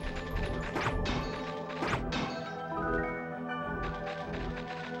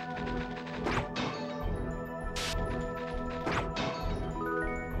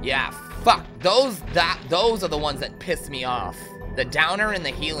 Yeah, fuck. Those are the ones that piss me off. The downer and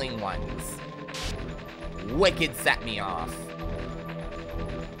the healing ones. Wicked set me off.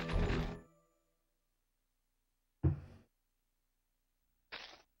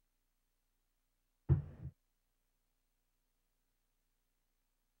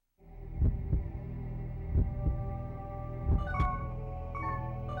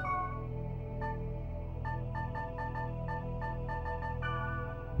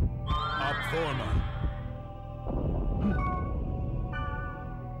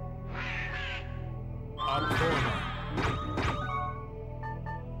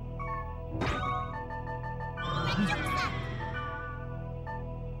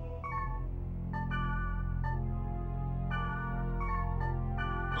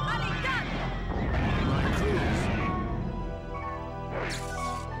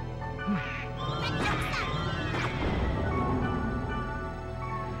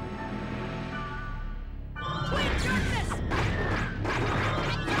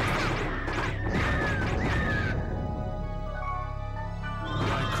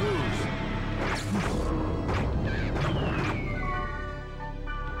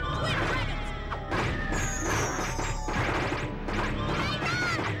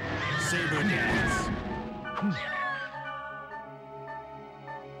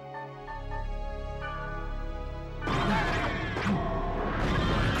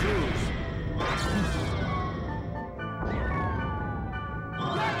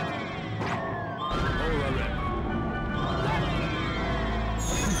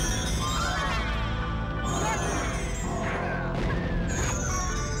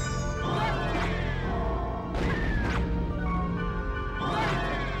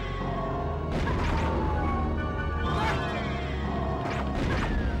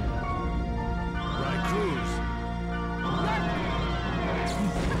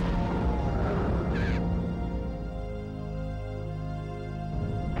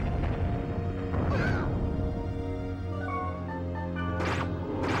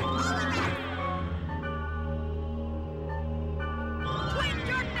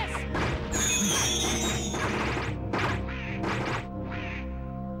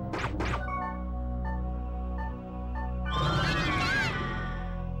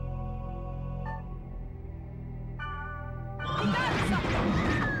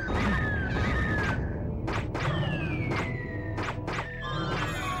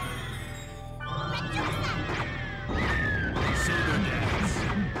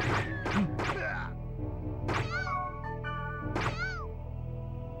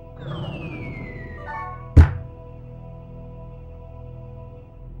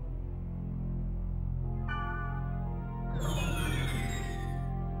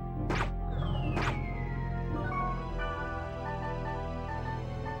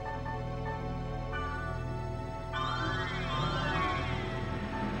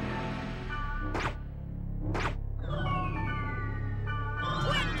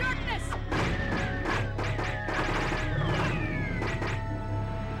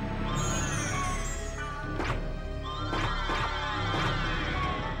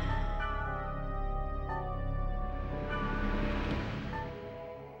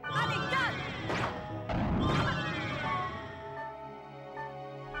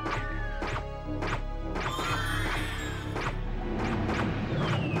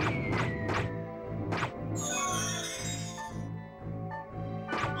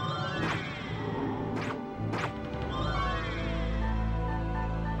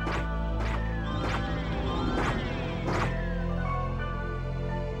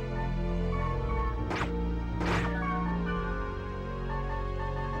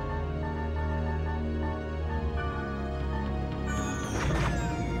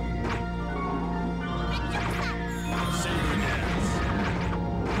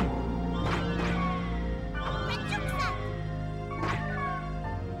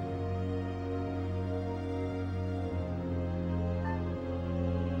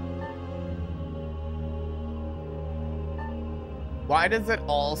 Why does it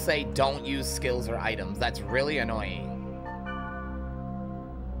all say don't use skills or items? That's really annoying.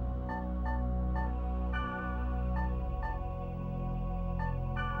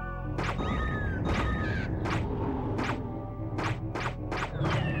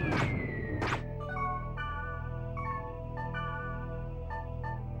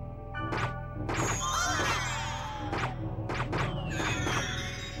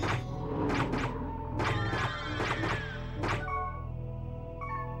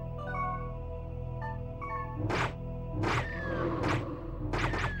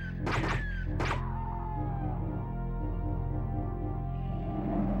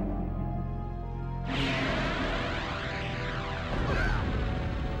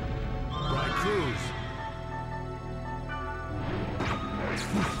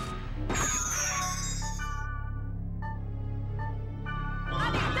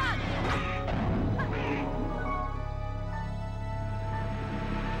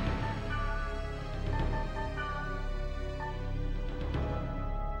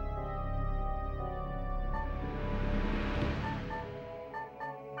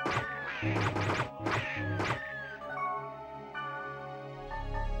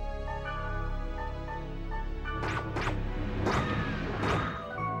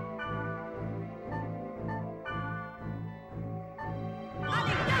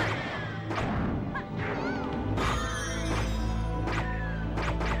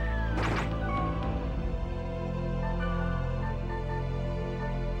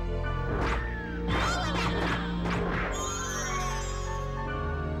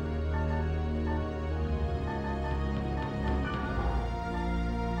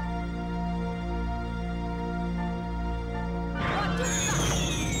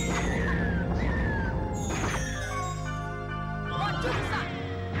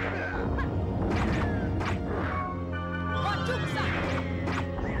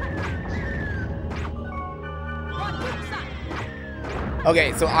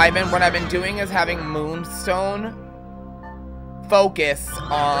 Okay, so what I've been doing is having Moonstone focus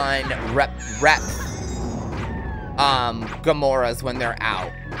on Repth Gamoras when they're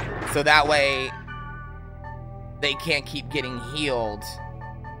out. So that way they can't keep getting healed.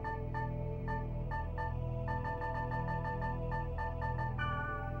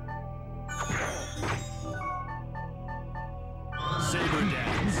 Saber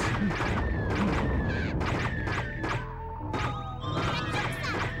dance.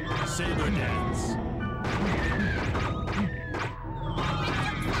 Saber dance.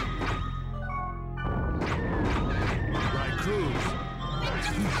 Right cruise.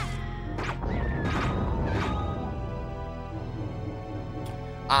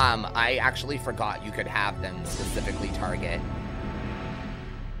 I actually forgot you could have them specifically target.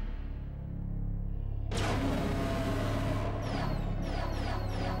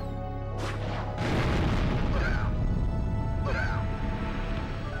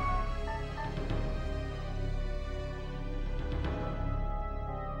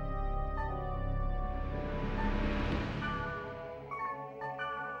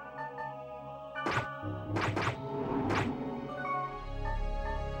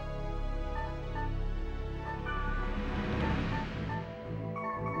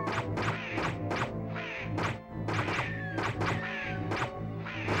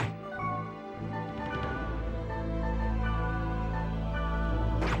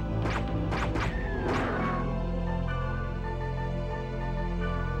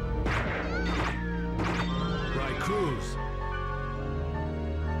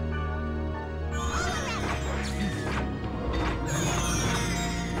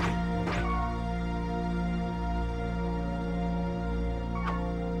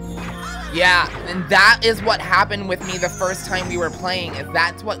 Yeah, and that is what happened with me the first time we were playing, is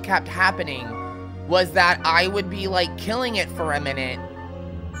that's what kept happening, was that I would be like killing it for a minute,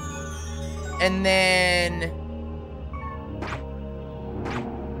 and then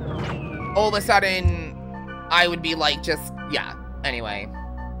all of a sudden, I would be like, just, yeah. Anyway.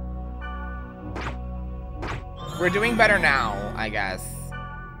 We're doing better now, I guess.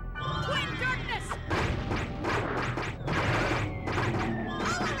 Twin darkness!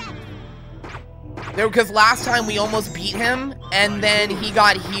 Because last time we almost beat him, and then he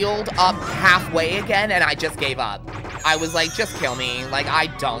got healed up halfway again, and I just gave up. I was like, just kill me. Like, I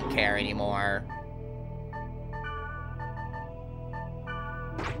don't care anymore.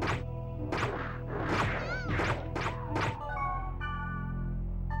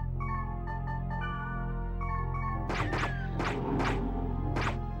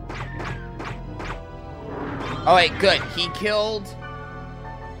 Oh wait, good. He killed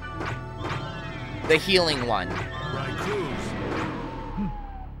the healing one. Right cruise.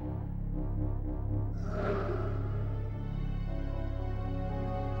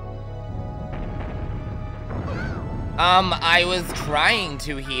 I was trying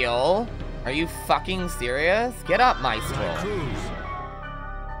to heal. Are you fucking serious? Get up, Maestro. Right cruise.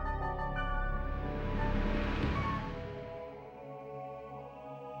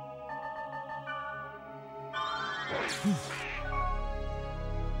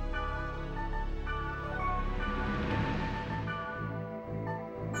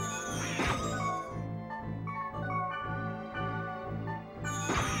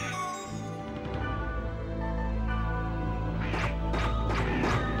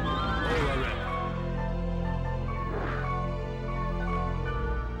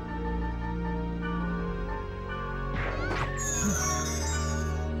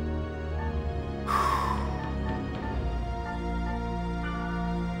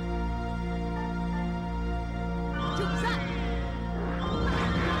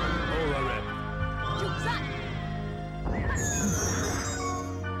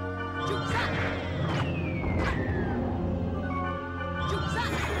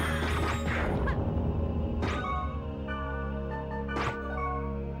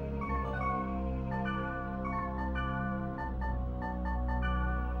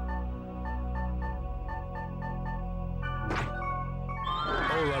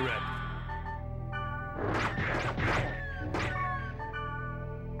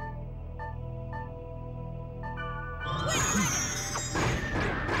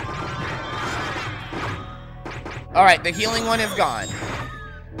 All right, the healing one is gone.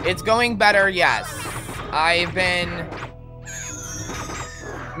 It's going better, yes. I've been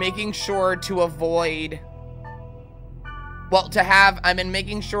making sure to avoid, well, I've been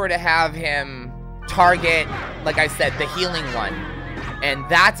making sure to have him target, like I said, the healing one. And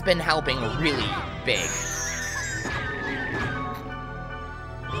that's been helping really big.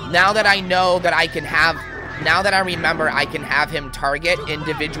 Now that I know that I can have, now that I remember I can have him target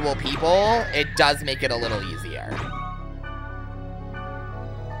individual people, it does make it a little easier.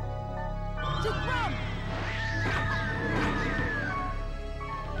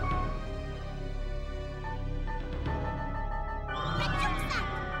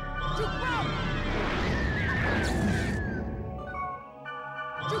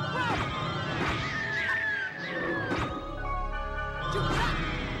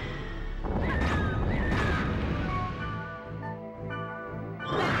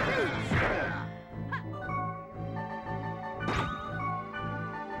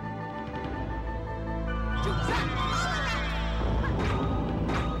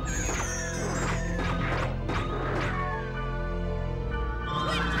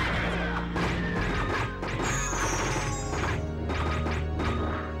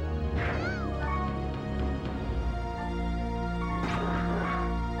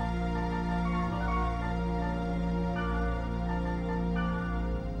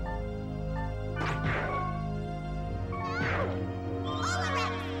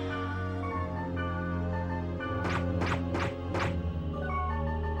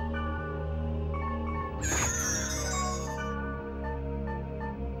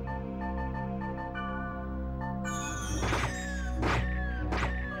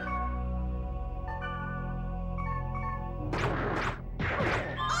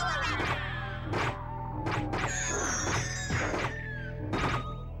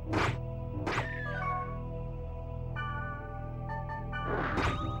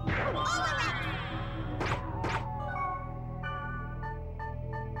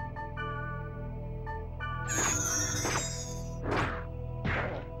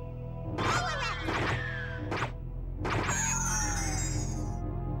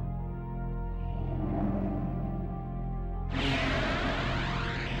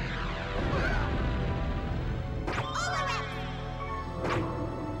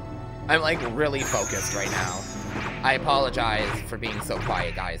 I'm like really focused right now. I apologize for being so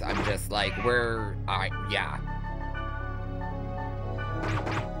quiet, guys. I'm just like, yeah.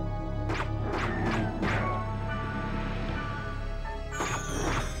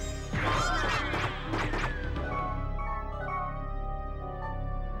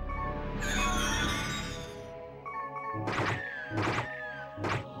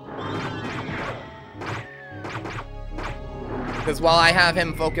 Because while I have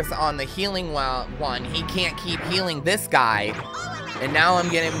him focus on the healing one, he can't keep healing this guy. And now I'm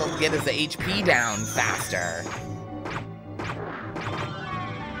getting able to get his HP down faster.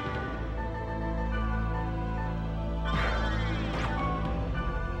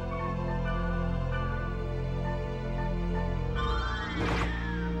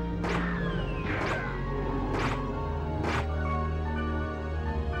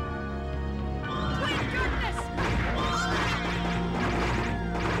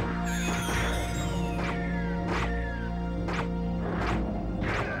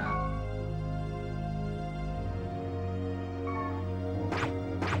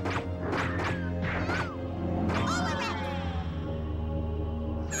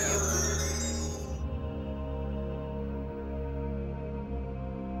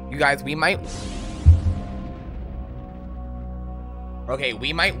 You guys, we might... Okay,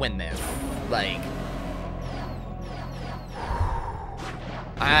 we might win this. Like...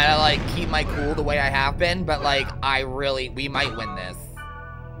 I gotta, like, keep my cool the way I have been, but, like, we might win this.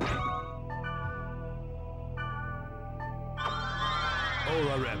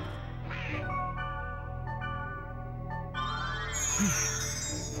 Hola, Repth.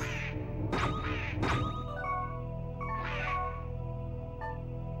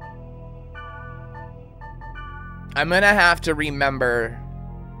 I'm gonna have to remember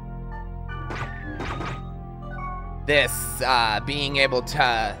this, being able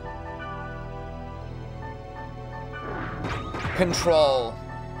to control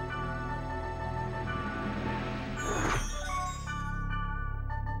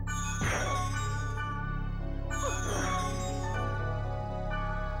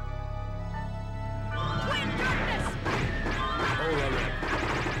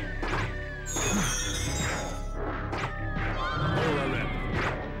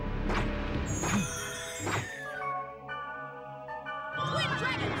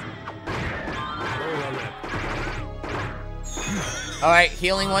Alright,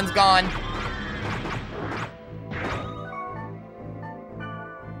 healing one's gone.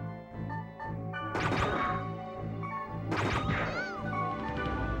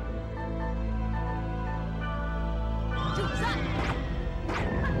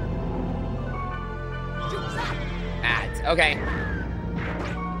 Ads, okay.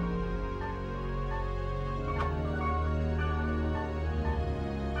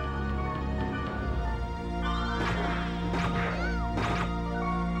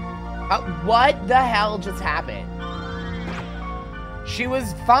 What the hell just happened? She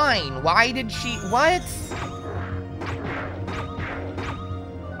was fine. Why did she... What?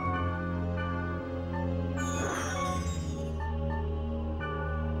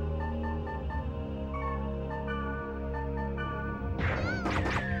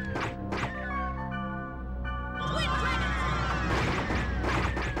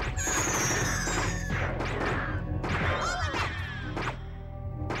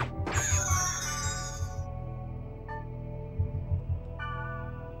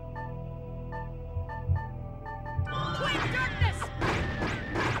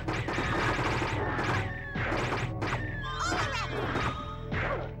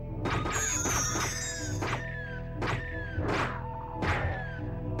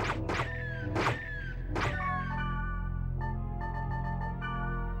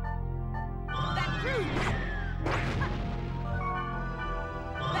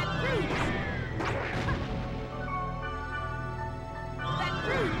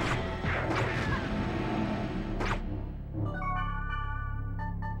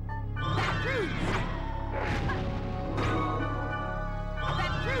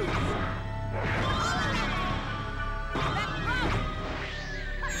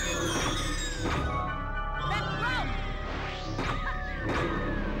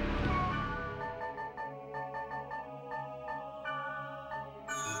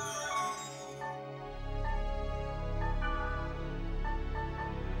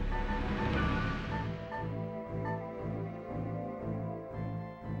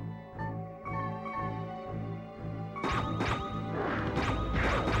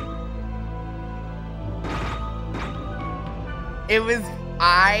 It was,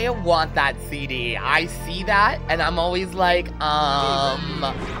 I want that CD. I see that, and I'm always like, I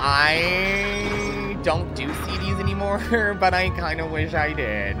don't do CDs anymore, but I kind of wish I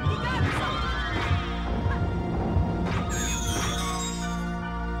did.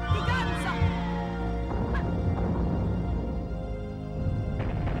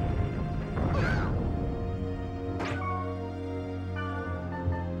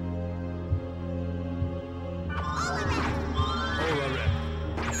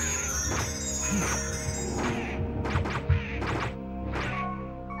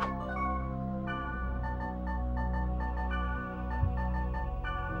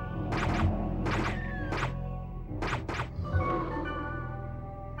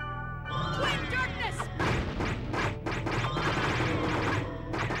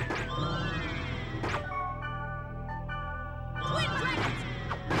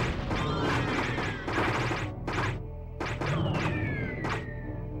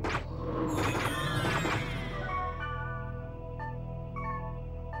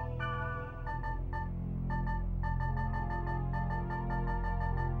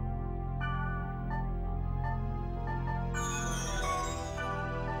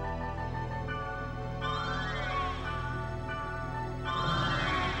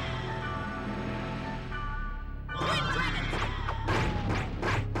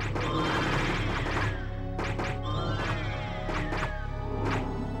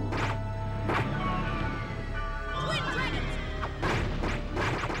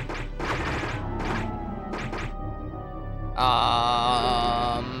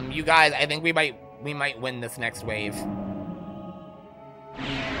 You guys, I think we might win this next wave.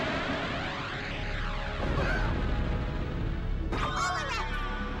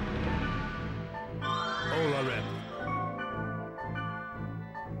 Hola, Repth.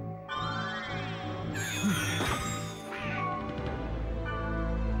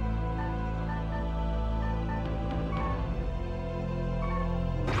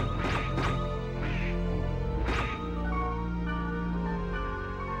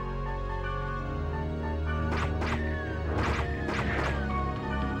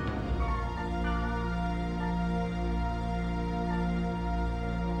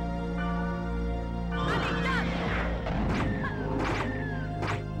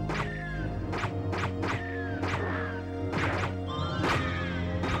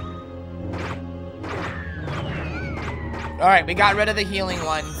 Alright, we got rid of the healing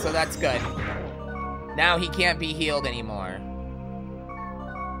one, so that's good. Now he can't be healed anymore.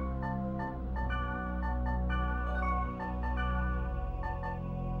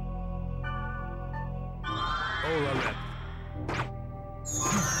 Hola, Repth.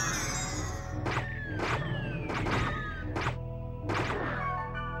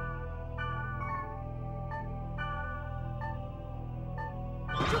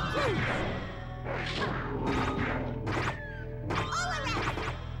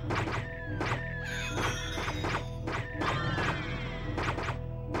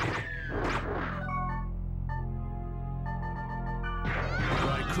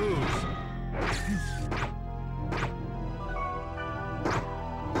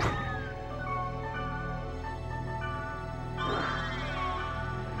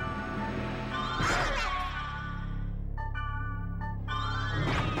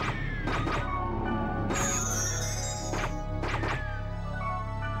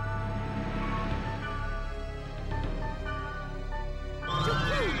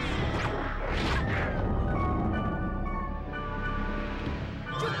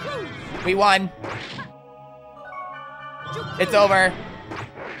 We won. It's over.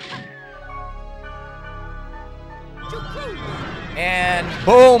 And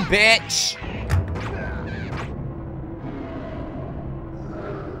boom, bitch.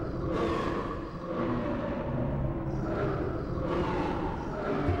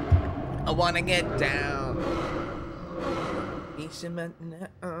 I wanna get down.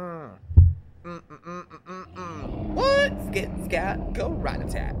 What? Skit, scat, go right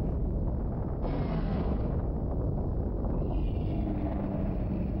attack.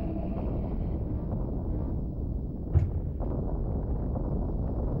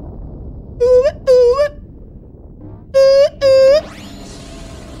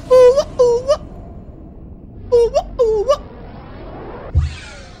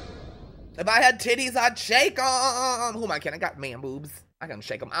 If I had titties, I'd shake them. Who am I kidding? I got man boobs. I can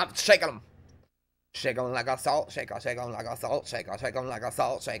shake them. I'm shaking them. Shake them like a salt shaker. Shake them like a salt shaker. Shake them like a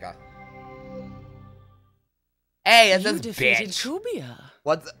salt shaker. Hey, it's this bitch. Cubia.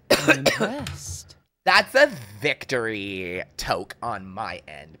 What's? I'm impressed. That's a victory toke on my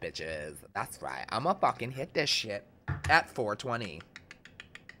end, bitches. That's right. I'ma fucking hit this shit at 420.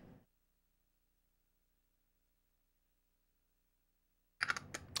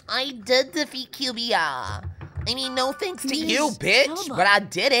 I did defeat Cubia. I mean, no thanks to Miss you, bitch, Elba. but I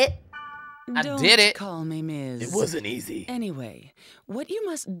did it. I Don't did it. call me Ms. It wasn't easy. Anyway, what you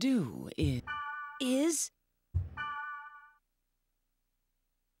must do is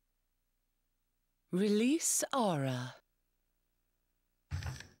release aura.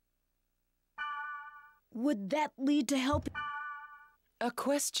 Would that lead to help? A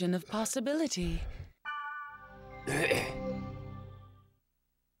question of possibility.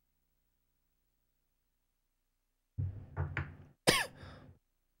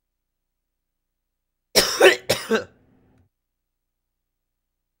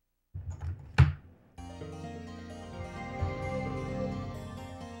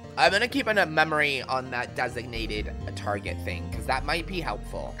 I'm gonna keep a memory on that designated target thing, because that might be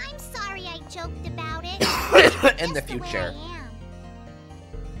helpful I'm sorry I joked about it. in the Just way future. I am.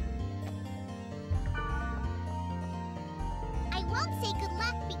 I won't say good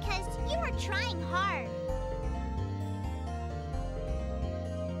luck because you were trying hard.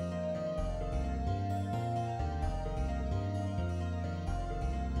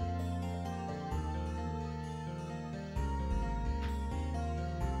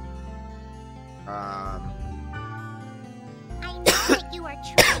 I know that you are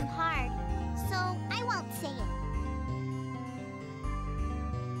trying hard, so I won't say it.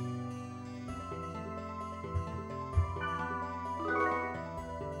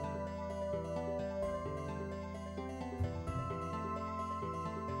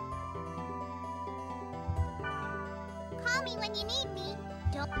 Call me when you need me.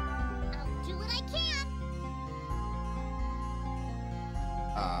 Don't. I'll do what I can.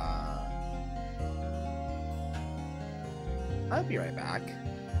 I'll be right back.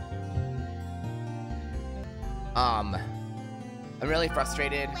 I'm really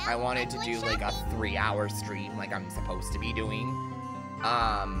frustrated. I wanted to do like a 3-hour stream like I'm supposed to be doing.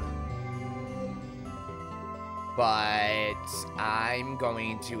 But I'm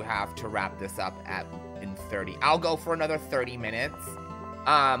going to have to wrap this up in 30. I'll go for another 30 minutes.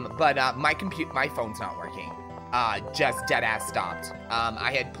 But my phone's not working. Just dead ass stopped.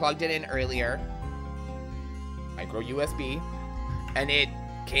 I had plugged it in earlier. Micro USB. And it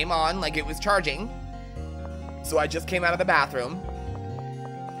came on like it was charging. So I just came out of the bathroom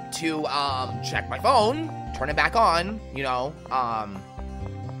to check my phone, turn it back on, you know,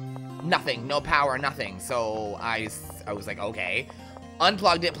 nothing, no power, nothing. So I was like, okay,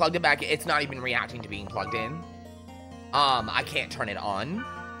 unplugged it, plugged it back. It's not even reacting to being plugged in. I can't turn it on.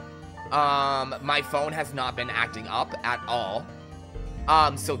 My phone has not been acting up at all.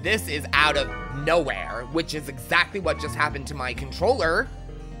 So this is out of nowhere, which is exactly what just happened to my controller,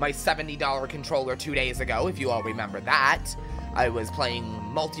 my $70 controller 2 days ago, if you all remember that. I was playing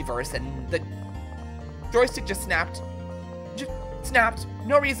Multiverse and the joystick just snapped. Just snapped.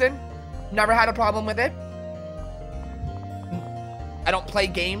 No reason. Never had a problem with it. I don't play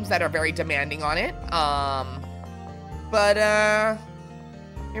games that are very demanding on it. But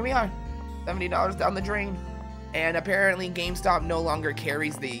here we are. $70 down the drain. And apparently GameStop no longer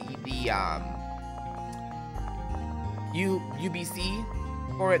carries the UBC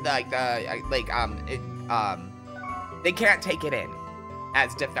or they can't take it in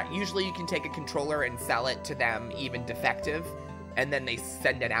as defect. Usually you can take a controller and sell it to them even defective, and then they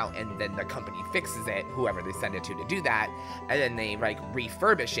send it out and then the company fixes it, whoever they send it to do that, and then they like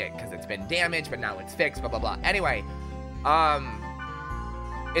refurbish it because it's been damaged but now it's fixed, blah blah blah. Anyway,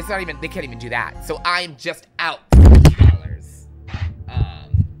 it's not even, they can't even do that. So I'm just out $50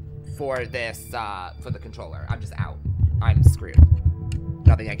 for this, for the controller. I'm just out. I'm screwed.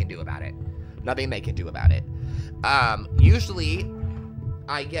 Nothing I can do about it. Nothing they can do about it. Usually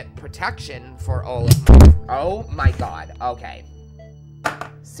I get protection for all of my, oh my god, okay.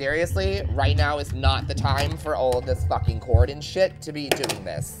 Seriously, right now is not the time for all of this fucking cord and shit to be doing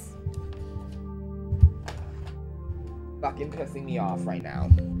this. Fucking pissing me off right now.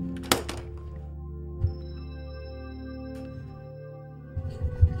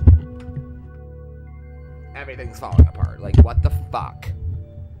 Everything's falling apart. Like, what the fuck?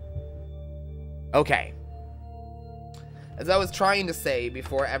 Okay. As I was trying to say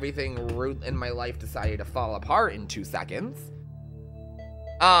before everything in my life decided to fall apart in 2 seconds.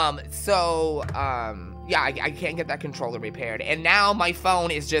 Yeah, I can't get that controller repaired. And now my phone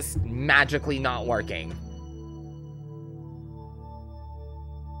is just magically not working.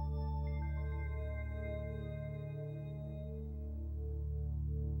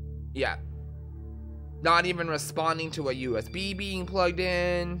 Yeah. Not even responding to a USB being plugged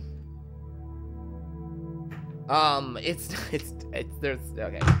in. There's,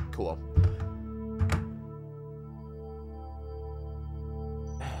 okay, cool.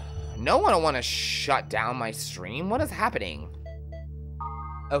 No one want to shut down my stream. What is happening?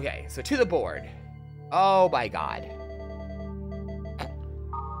 Okay, so to the board. Oh my god.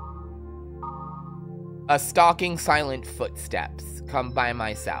 A stalking silent footsteps come by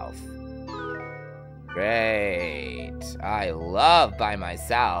myself. Great. I love by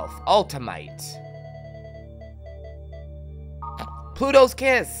myself. Ultimate. Pluto's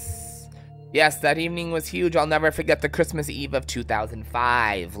kiss. Yes, that evening was huge. I'll never forget the Christmas Eve of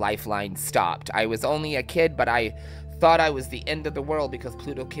 2005. Lifeline stopped. I was only a kid, but I thought I was the end of the world because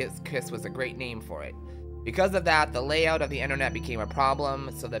Pluto's kiss was a great name for it. Because of that, the layout of the internet became a problem,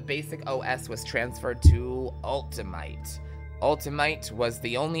 so the basic OS was transferred to Ultimate. Ultimate was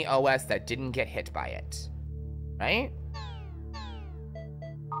the only OS that didn't get hit by it. Right?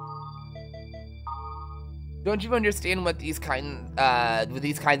 Don't you understand what these kinds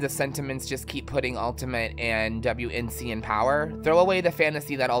of sentiments just keep putting Ultimate and WNC in power? Throw away the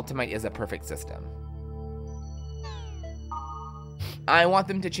fantasy that Ultimate is a perfect system. I want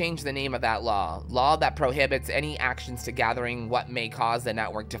them to change the name of that law. Law that prohibits any actions to gathering what may cause the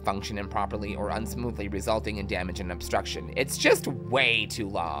network to function improperly or unsmoothly, resulting in damage and obstruction. It's just way too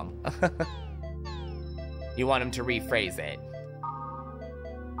long. You want them to rephrase it.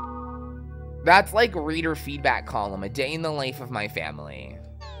 That's like reader feedback column, a day in the life of my family.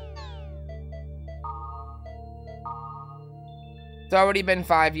 It's already been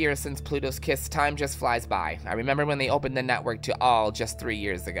 5 years since Pluto's kiss. Time just flies by. I remember when they opened the network to all just 3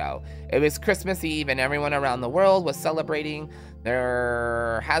 years ago. It was Christmas Eve and everyone around the world was celebrating.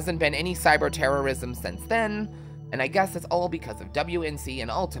 There hasn't been any cyber terrorism since then, and I guess it's all because of WNC and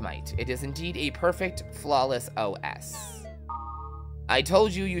Ultimate. It is indeed a perfect, flawless OS. I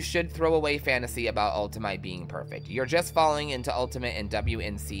told you should throw away fantasy about Ultimate being perfect. You're just falling into Ultimate and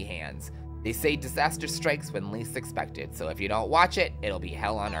WNC hands. They say disaster strikes when least expected, so if you don't watch it, it'll be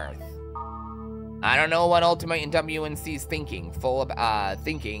hell on earth. I don't know what Ultimate and WNC's thinking, full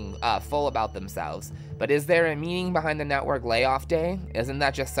about themselves, but is there a meaning behind the network layoff day? Isn't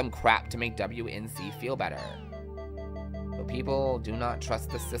that just some crap to make WNC feel better? But people do not trust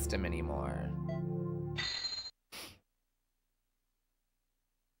the system anymore.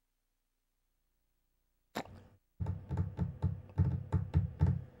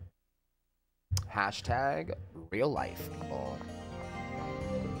 Hashtag real life, people.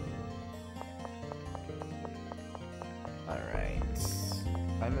 Alright.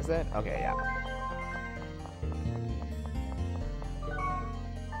 What time is it? Okay, yeah.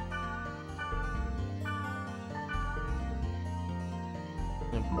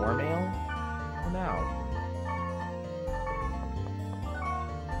 More mail? Oh, no.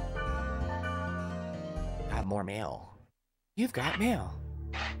 Got more mail. You've got mail.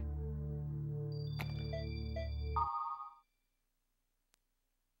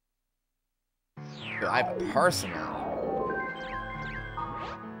 I personally.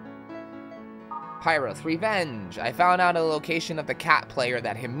 Pyro's revenge. I found out a location of the cat player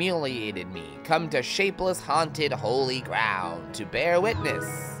that humiliated me. Come to shapeless, haunted, holy ground to bear witness.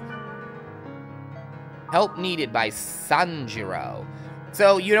 Help needed by Sanjiro.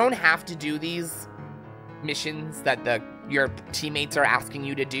 So you don't have to do these missions that your teammates are asking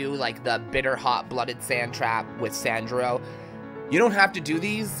you to do, like the bitter, hot-blooded sand trap with Sanjiro. You don't have to do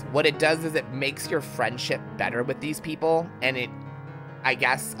these. What it does is it makes your friendship better with these people, and it, I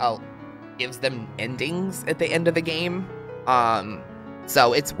guess, gives them endings at the end of the game.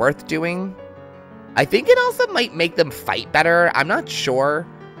 So it's worth doing. I think it also might make them fight better. I'm not sure.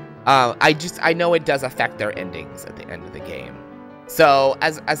 I know it does affect their endings at the end of the game. So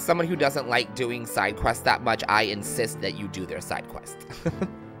as someone who doesn't like doing side quests that much, I insist that you do their side quests.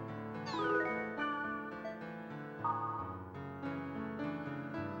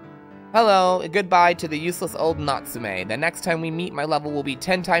 Hello, goodbye to the useless old Natsume. The next time we meet, my level will be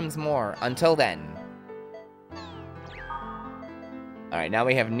 10 times more. Until then. Alright, now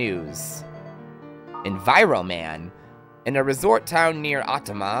we have news. Enviroman. In a resort town near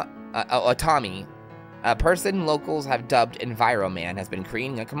Otami, a person locals have dubbed Enviroman has been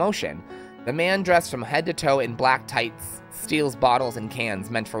creating a commotion. The man, dressed from head to toe in black tights, steals bottles and cans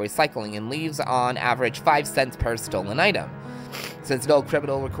meant for recycling and leaves on average 5 cents per stolen item. Since no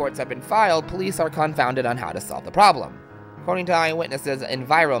criminal reports have been filed, police are confounded on how to solve the problem. According to eyewitnesses,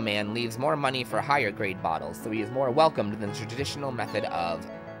 Enviroman leaves more money for higher grade bottles, so he is more welcomed than the traditional method of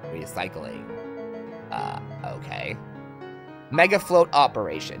recycling. Okay. Mega Float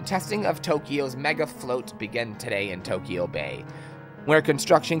Operation. Testing of Tokyo's Mega Float began today in Tokyo Bay, where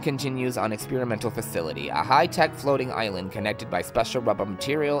construction continues on experimental facility, a high-tech floating island connected by special rubber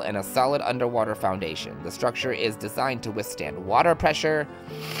material and a solid underwater foundation. The structure is designed to withstand water pressure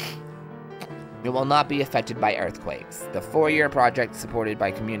It will not be affected by earthquakes. The 4-year project supported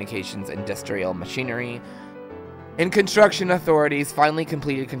by communications, industrial machinery, and construction authorities finally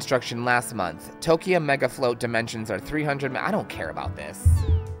completed construction last month. Tokyo Mega Float dimensions are 300. I don't care about this.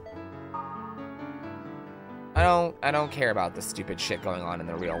 I don't care about the stupid shit going on in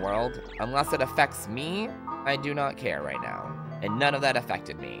the real world. Unless it affects me, I do not care right now. And none of that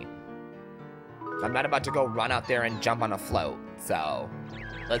affected me. I'm not about to go run out there and jump on a float. So,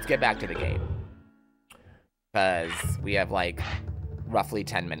 let's get back to the game. Because we have like roughly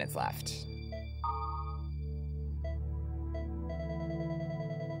 10 minutes left.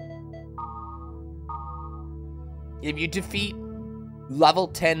 If you defeat level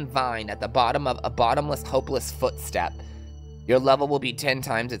 10 Vine at the bottom of a bottomless, hopeless footstep, your level will be 10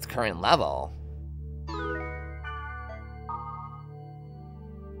 times its current level.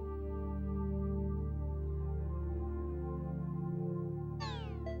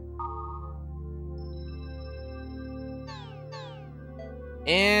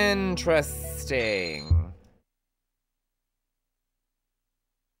 Interesting.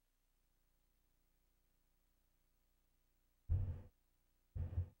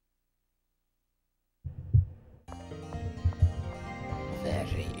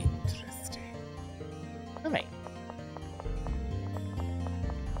 Very interesting. Alright.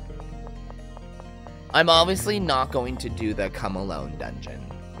 I'm obviously not going to do the Come Alone dungeon,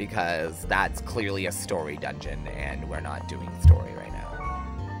 because that's clearly a story dungeon, and we're not doing story right now.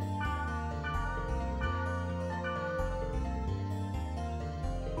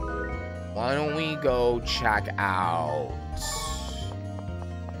 Why don't we go check out...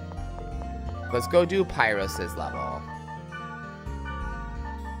 Let's go do Pi3's level.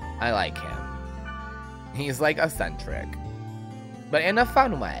 I like him. He's like eccentric, but in a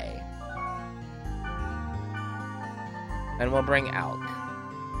fun way. And we'll bring Elk.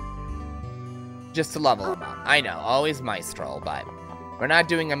 Just to level him up. I know, always Maestro, but we're not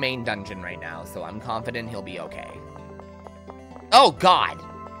doing a main dungeon right now, so I'm confident he'll be okay. Oh god!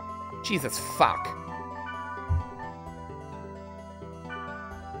 Jesus fuck.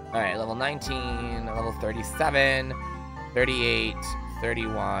 Alright, level 19, level 37, 38,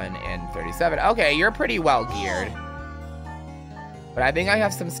 31, and 37. Okay, you're pretty well geared. But I think I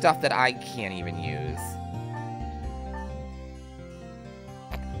have some stuff that I can't even use.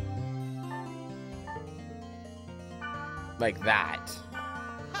 Like that.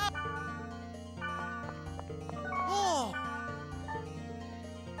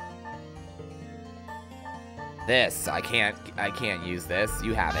 This, I can't use this.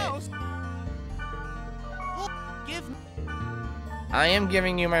 You have it. I am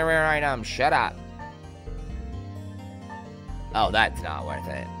giving you my rare item. Shut up. Oh, that's not worth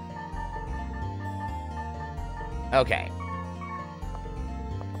it. Okay.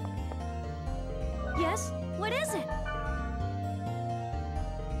 Yes? What is it?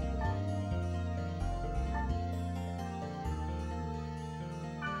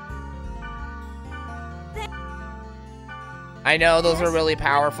 I know those are really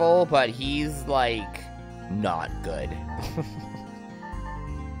powerful, but he's like not good.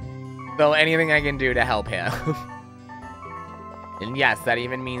 So anything I can do to help him. And yes, that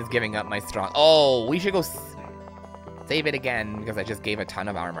even means giving up my strong... Oh, we should go save it again, because I just gave a ton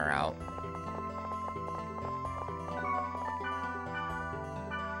of armor out.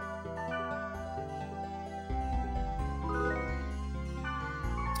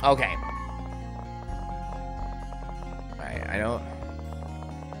 Okay. Alright, I don't...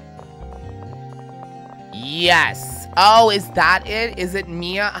 Yes! Oh, is that it? Is it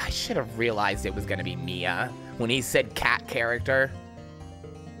Mia? I should have realized it was gonna be Mia when he said cat character.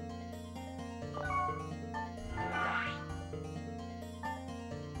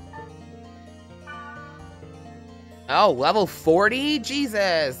 Oh, level 40?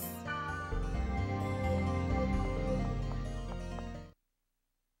 Jesus!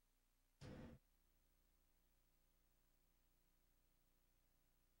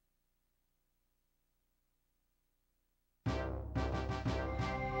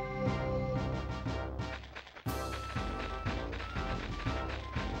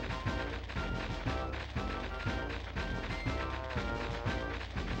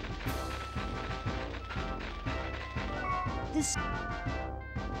 This...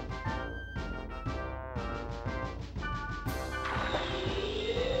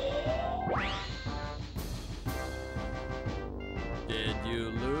 Did you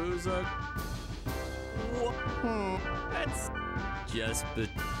lose a... That's just the...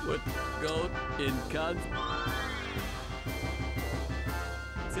 What goat in con...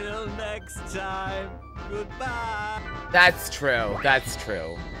 Till next time, goodbye. That's true. That's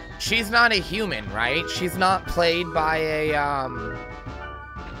true. She's not a human, right? She's not played by a,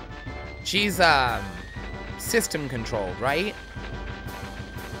 she's, system controlled, right?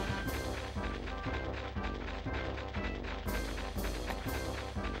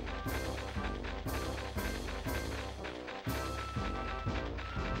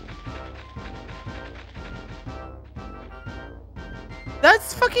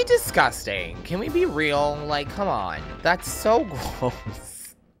 That's fucking disgusting. Can we be real? Like, come on. That's so gross.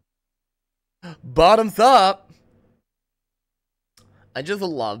 Bottoms up. I just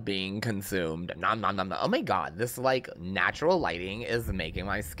love being consumed. Nom nom nom nom. Oh my god, this like natural lighting is making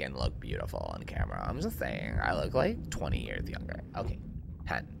my skin look beautiful on camera. I'm just saying, I look like 20 years younger. Okay,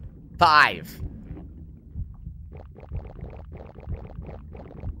 10, 5.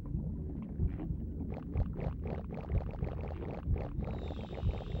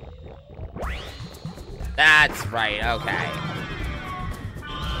 That's right, okay.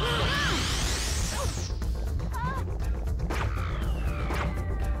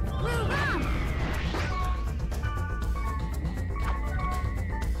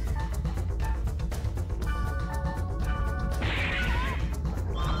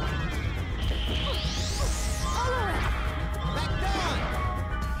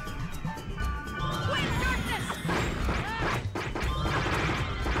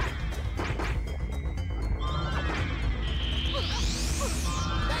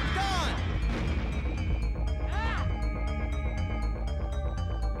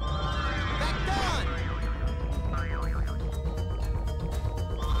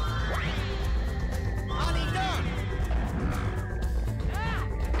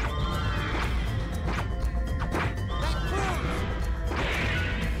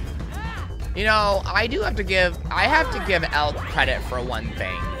 You know, I have to give Elk credit for one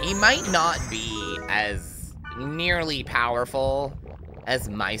thing. He might not be as nearly powerful as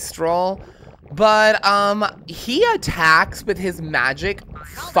Maestro, but he attacks with his magic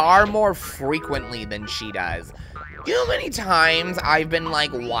far more frequently than she does. You know how many times I've been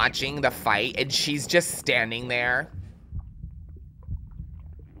like watching the fight and she's just standing there?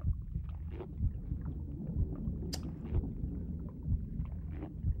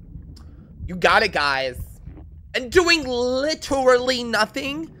 You got it, guys. And doing literally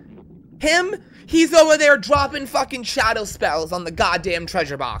nothing. He's over there dropping fucking shadow spells on the goddamn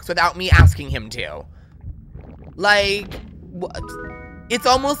treasure box without me asking him to. Like, what? It's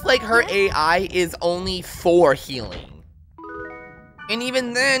almost like her AI is only for healing. And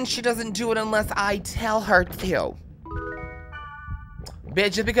even then, she doesn't do it unless I tell her to.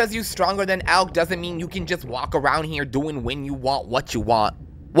 Bitch, just because you're stronger than Elk doesn't mean you can just walk around here doing when you want, what you want.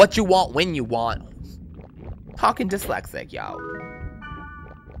 What you want, when you want. Talking dyslexic, yo.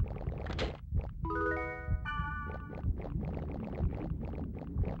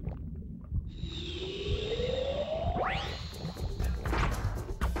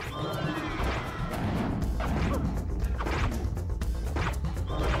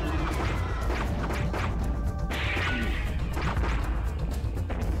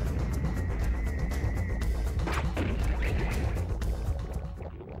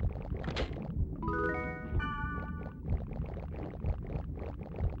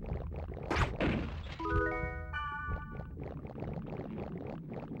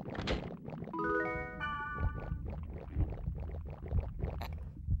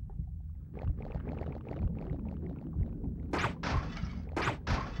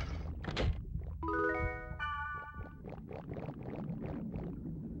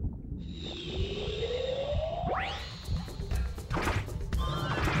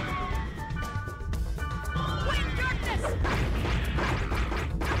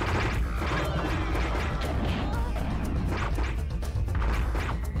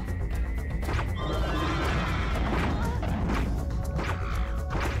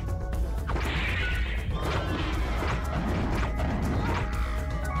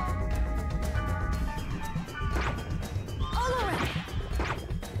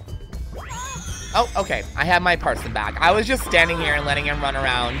 Oh, okay. I have my person back. I was just standing here and letting him run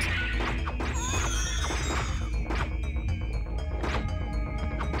around.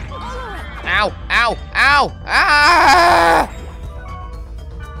 Ow! Ow! Ow! Ah!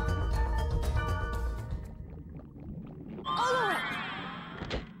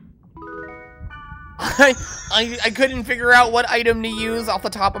 I couldn't figure out what item to use off the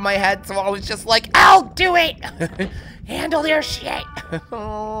top of my head, so I was just like, I'll do it! Handle your shit!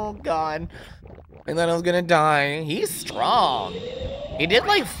 Oh, God. And then I was gonna die. He's strong. He did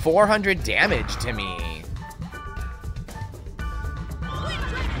like 400 damage to me.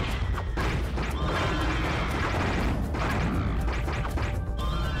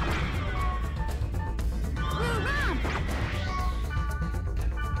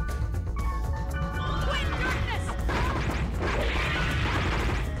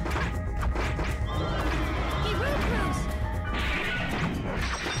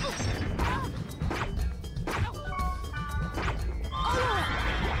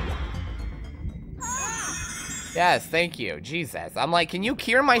 Yes, thank you. Jesus. I'm like, can you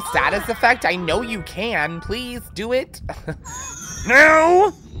cure my status effect? I know you can. Please do it.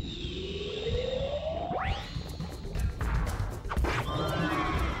 No!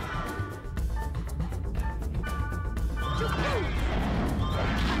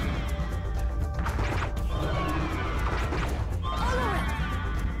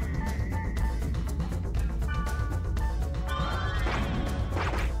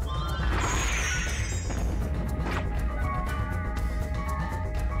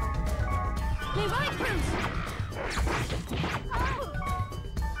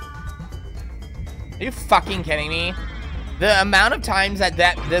 Are you fucking kidding me? The amount of times that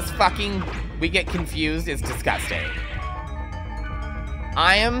this fucking we get confused is disgusting.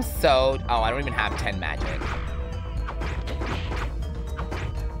 I am so... Oh, I don't even have 10 magic.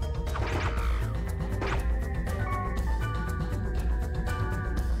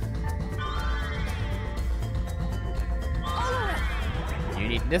 You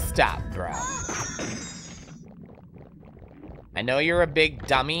need to stop, bro. I know you're a big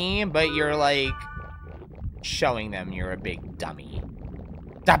dummy, but you're like... showing them you're a big dummy.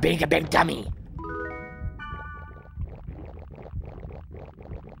 Stop being a big dummy!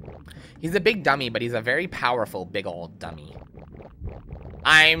 He's a big dummy, but he's a very powerful big old dummy.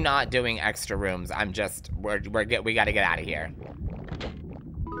 I'm not doing extra rooms. I'm just... we gotta get out of here.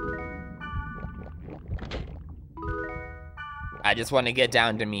 I just want to get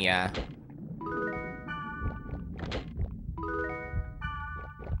down to Mia.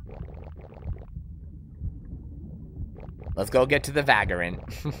 Let's go get to the Vagrant.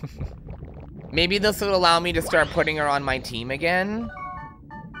 Maybe this will allow me to start putting her on my team again.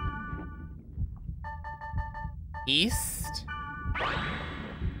 East?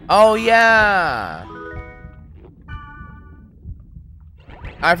 Oh, yeah.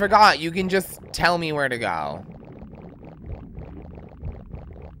 I forgot. You can just tell me where to go.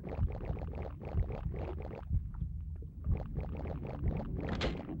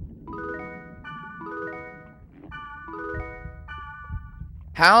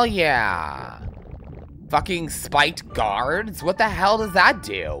 Hell yeah. Fucking spiked guards? What the hell does that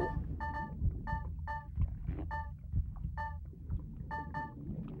do?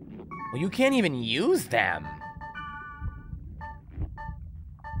 Well, you can't even use them.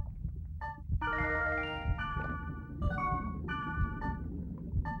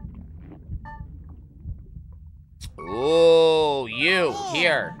 Ooh, you,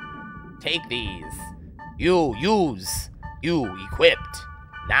 here. Take these. You, use. You, equipped.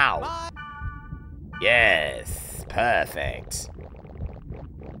 Now. Yes, perfect.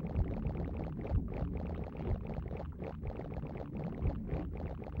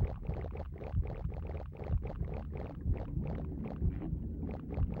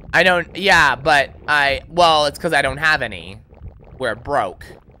 I don't, yeah, but well, it's because I don't have any. We're broke.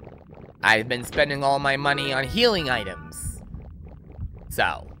 I've been spending all my money on healing items.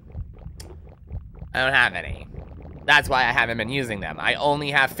 So, I don't have any. That's why I haven't been using them. I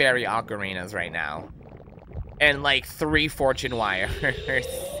only have fairy ocarinas right now. And like 3 fortune wires.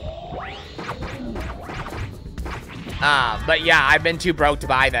 But yeah, I've been too broke to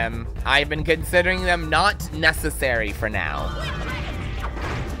buy them. I've been considering them not necessary for now.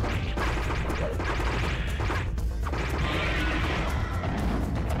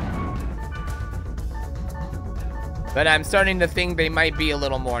 But I'm starting to think they might be a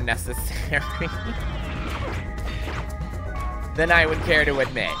little more necessary than I would care to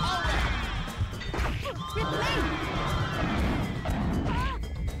admit.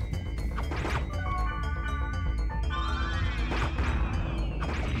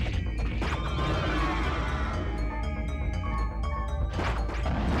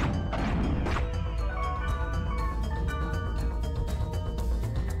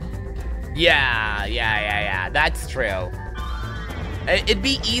 Yeah, that's true. It'd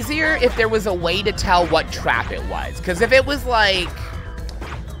be easier if there was a way to tell what trap it was. Because if it was like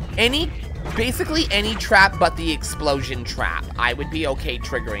basically any trap but the explosion trap, I would be okay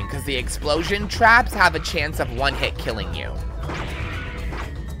triggering. Because the explosion traps have a chance of one-hit killing you.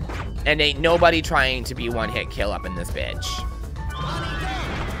 And ain't nobody trying to be one-hit kill up in this bitch.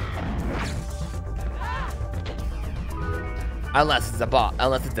 Unless it's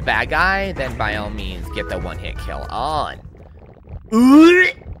a bad guy, then by all means get the one-hit kill on. Ooh,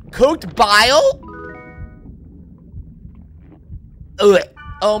 cooked bile? Ugh.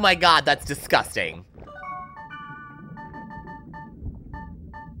 Oh my god, that's disgusting.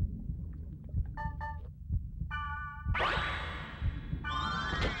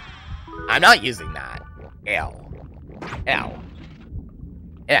 I'm not using that. Ew. Ew.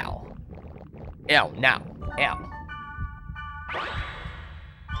 Ew. Ew, no. Ew.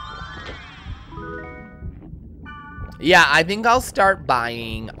 Yeah, I think I'll start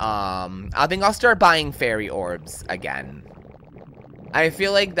buying, fairy orbs again. I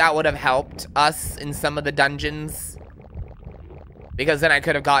feel like that would have helped us in some of the dungeons. Because then I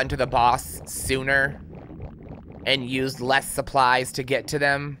could have gotten to the boss sooner and used less supplies to get to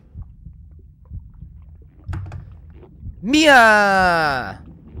them. Mia!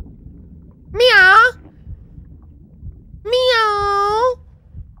 Meow! Meow!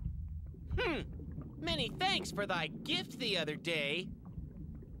 Many thanks for thy gift the other day.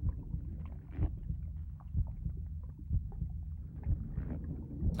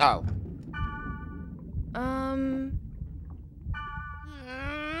 Oh.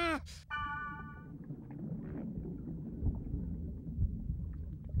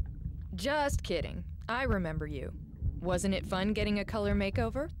 Just kidding. I remember you. Wasn't it fun getting a color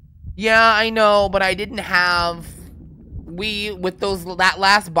makeover? Yeah, I know, but I didn't have... With that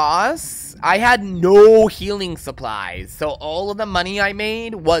last boss, I had no healing supplies. So all of the money I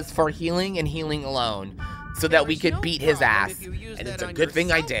made was for healing and healing alone. So that we could beat his ass. And it's a good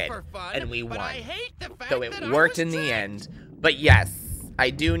thing I did. And we won. So it worked in the end. But yes, I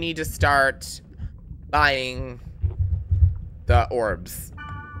do need to start buying the orbs.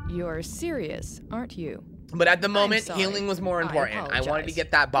 You're serious, aren't you? But at the moment, healing was more important. I wanted to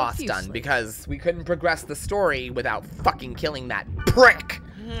get that boss done because we couldn't progress the story without fucking killing that prick.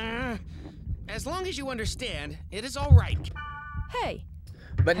 As long as you understand, it is all right. Hey.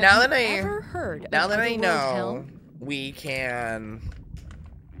 But now that I know, hell? we can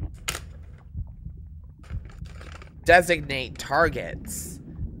designate targets.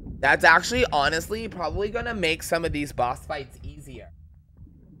 That's actually, honestly, probably gonna make some of these boss fights easier.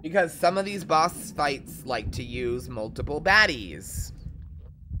 Because some of these boss fights like to use multiple baddies.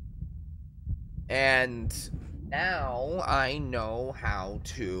 And now I know how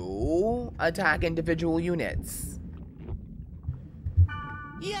to attack individual units.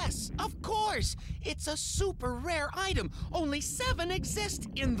 Yes, of course. It's a super rare item. Only 7 exist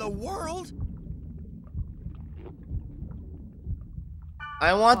in the world.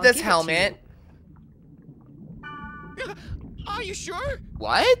 I want this helmet. Are you sure?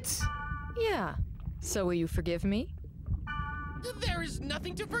 What? Yeah. So will you forgive me? There is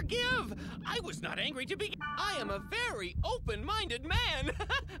nothing to forgive. I was not angry to begin. I am a very open-minded man.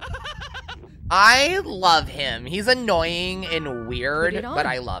 I love him. He's annoying and weird, but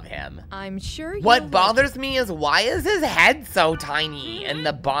I love him. I'm sure what bothers me is why is his head so tiny and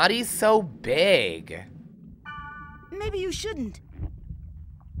the body's so big? Maybe you shouldn't.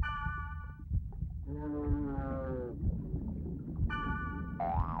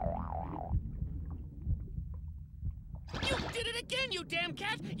 You did it again, you damn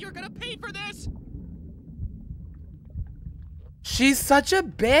cat! You're gonna pay for this! She's such a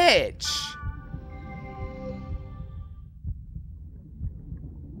bitch.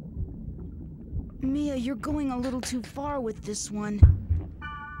 Mia, you're going a little too far with this one.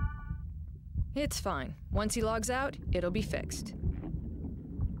 It's fine. Once he logs out, it'll be fixed.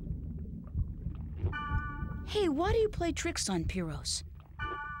 Hey, why do you play tricks on Pyros?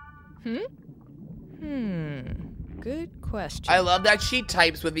 Good question. I love that she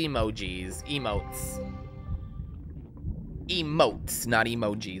types with emojis. Emotes. Emotes, not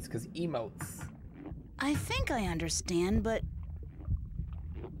emojis, because emotes I think I understand, but...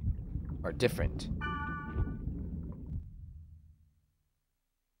 are different.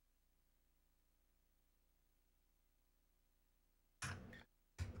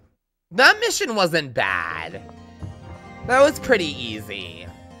 That mission wasn't bad. That was pretty easy.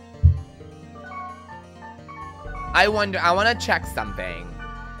 I want to check something.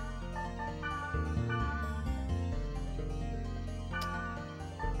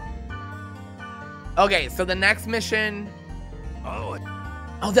 Okay, so the next mission...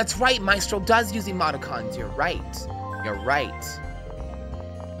 Oh, that's right. Maestro does use emoticons. You're right. You're right.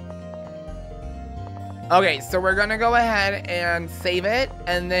 Okay, so we're gonna go ahead and save it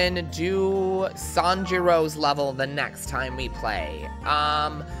and then do Sanjiro's level the next time we play.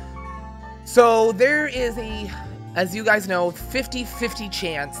 So there is a, as you guys know, 50-50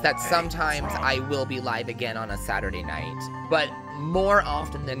 chance that sometimes I will be live again on a Saturday night. But more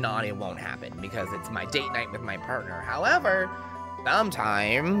often than not, it won't happen because it's my date night with my partner. However,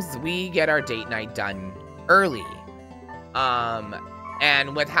 sometimes we get our date night done early.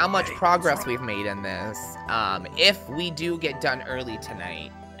 And with how much progress we've made in this, if we do get done early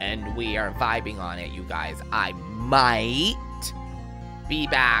tonight and we are vibing on it, you guys, I might be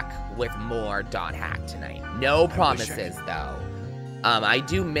back with more Dot Hack tonight. No promises, though. I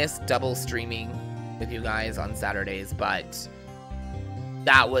do miss double streaming with you guys on Saturdays, but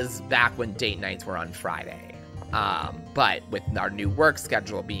that was back when date nights were on Friday. But with our new work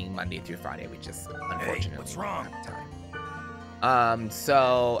schedule being Monday through Friday, we just unfortunately what's wrong? don't have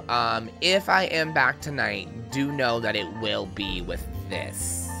time. If I am back tonight, do know that it will be with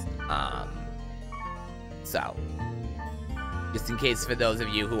this. So, just in case for those of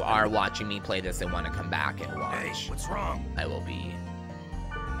you who are watching me play this and want to come back and watch. Hey, what's wrong? I will be.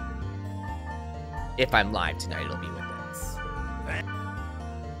 If I'm live tonight, it'll be with this.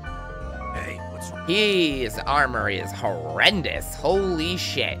 Hey, what's wrong? His armor is horrendous. Holy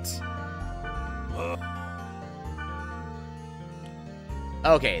shit.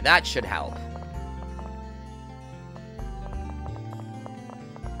 Okay, that should help.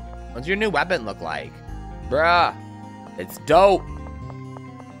 What's your new weapon look like? Bruh. It's dope.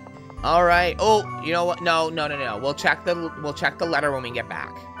 All right. Oh, you know what? No. We'll check the letter when we get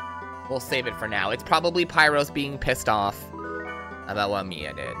back. We'll save it for now. It's probably Pyros being pissed off about what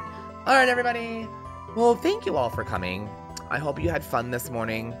Mia did. All right, everybody. Well, thank you all for coming. I hope you had fun this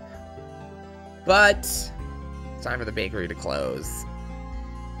morning. But it's time for the bakery to close.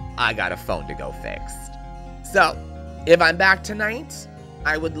 I got a phone to go fix. So, if I'm back tonight,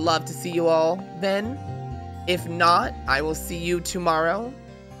 I would love to see you all then. If not, I will see you tomorrow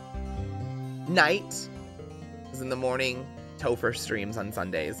night. Because in the morning, Topher streams on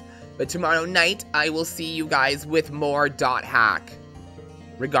Sundays. But tomorrow night, I will see you guys with more Dot Hack.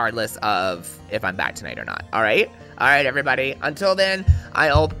 Regardless of if I'm back tonight or not. Alright? Alright, everybody. Until then, I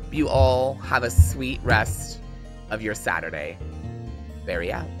hope you all have a sweet rest of your Saturday.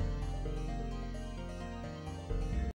 Barry out.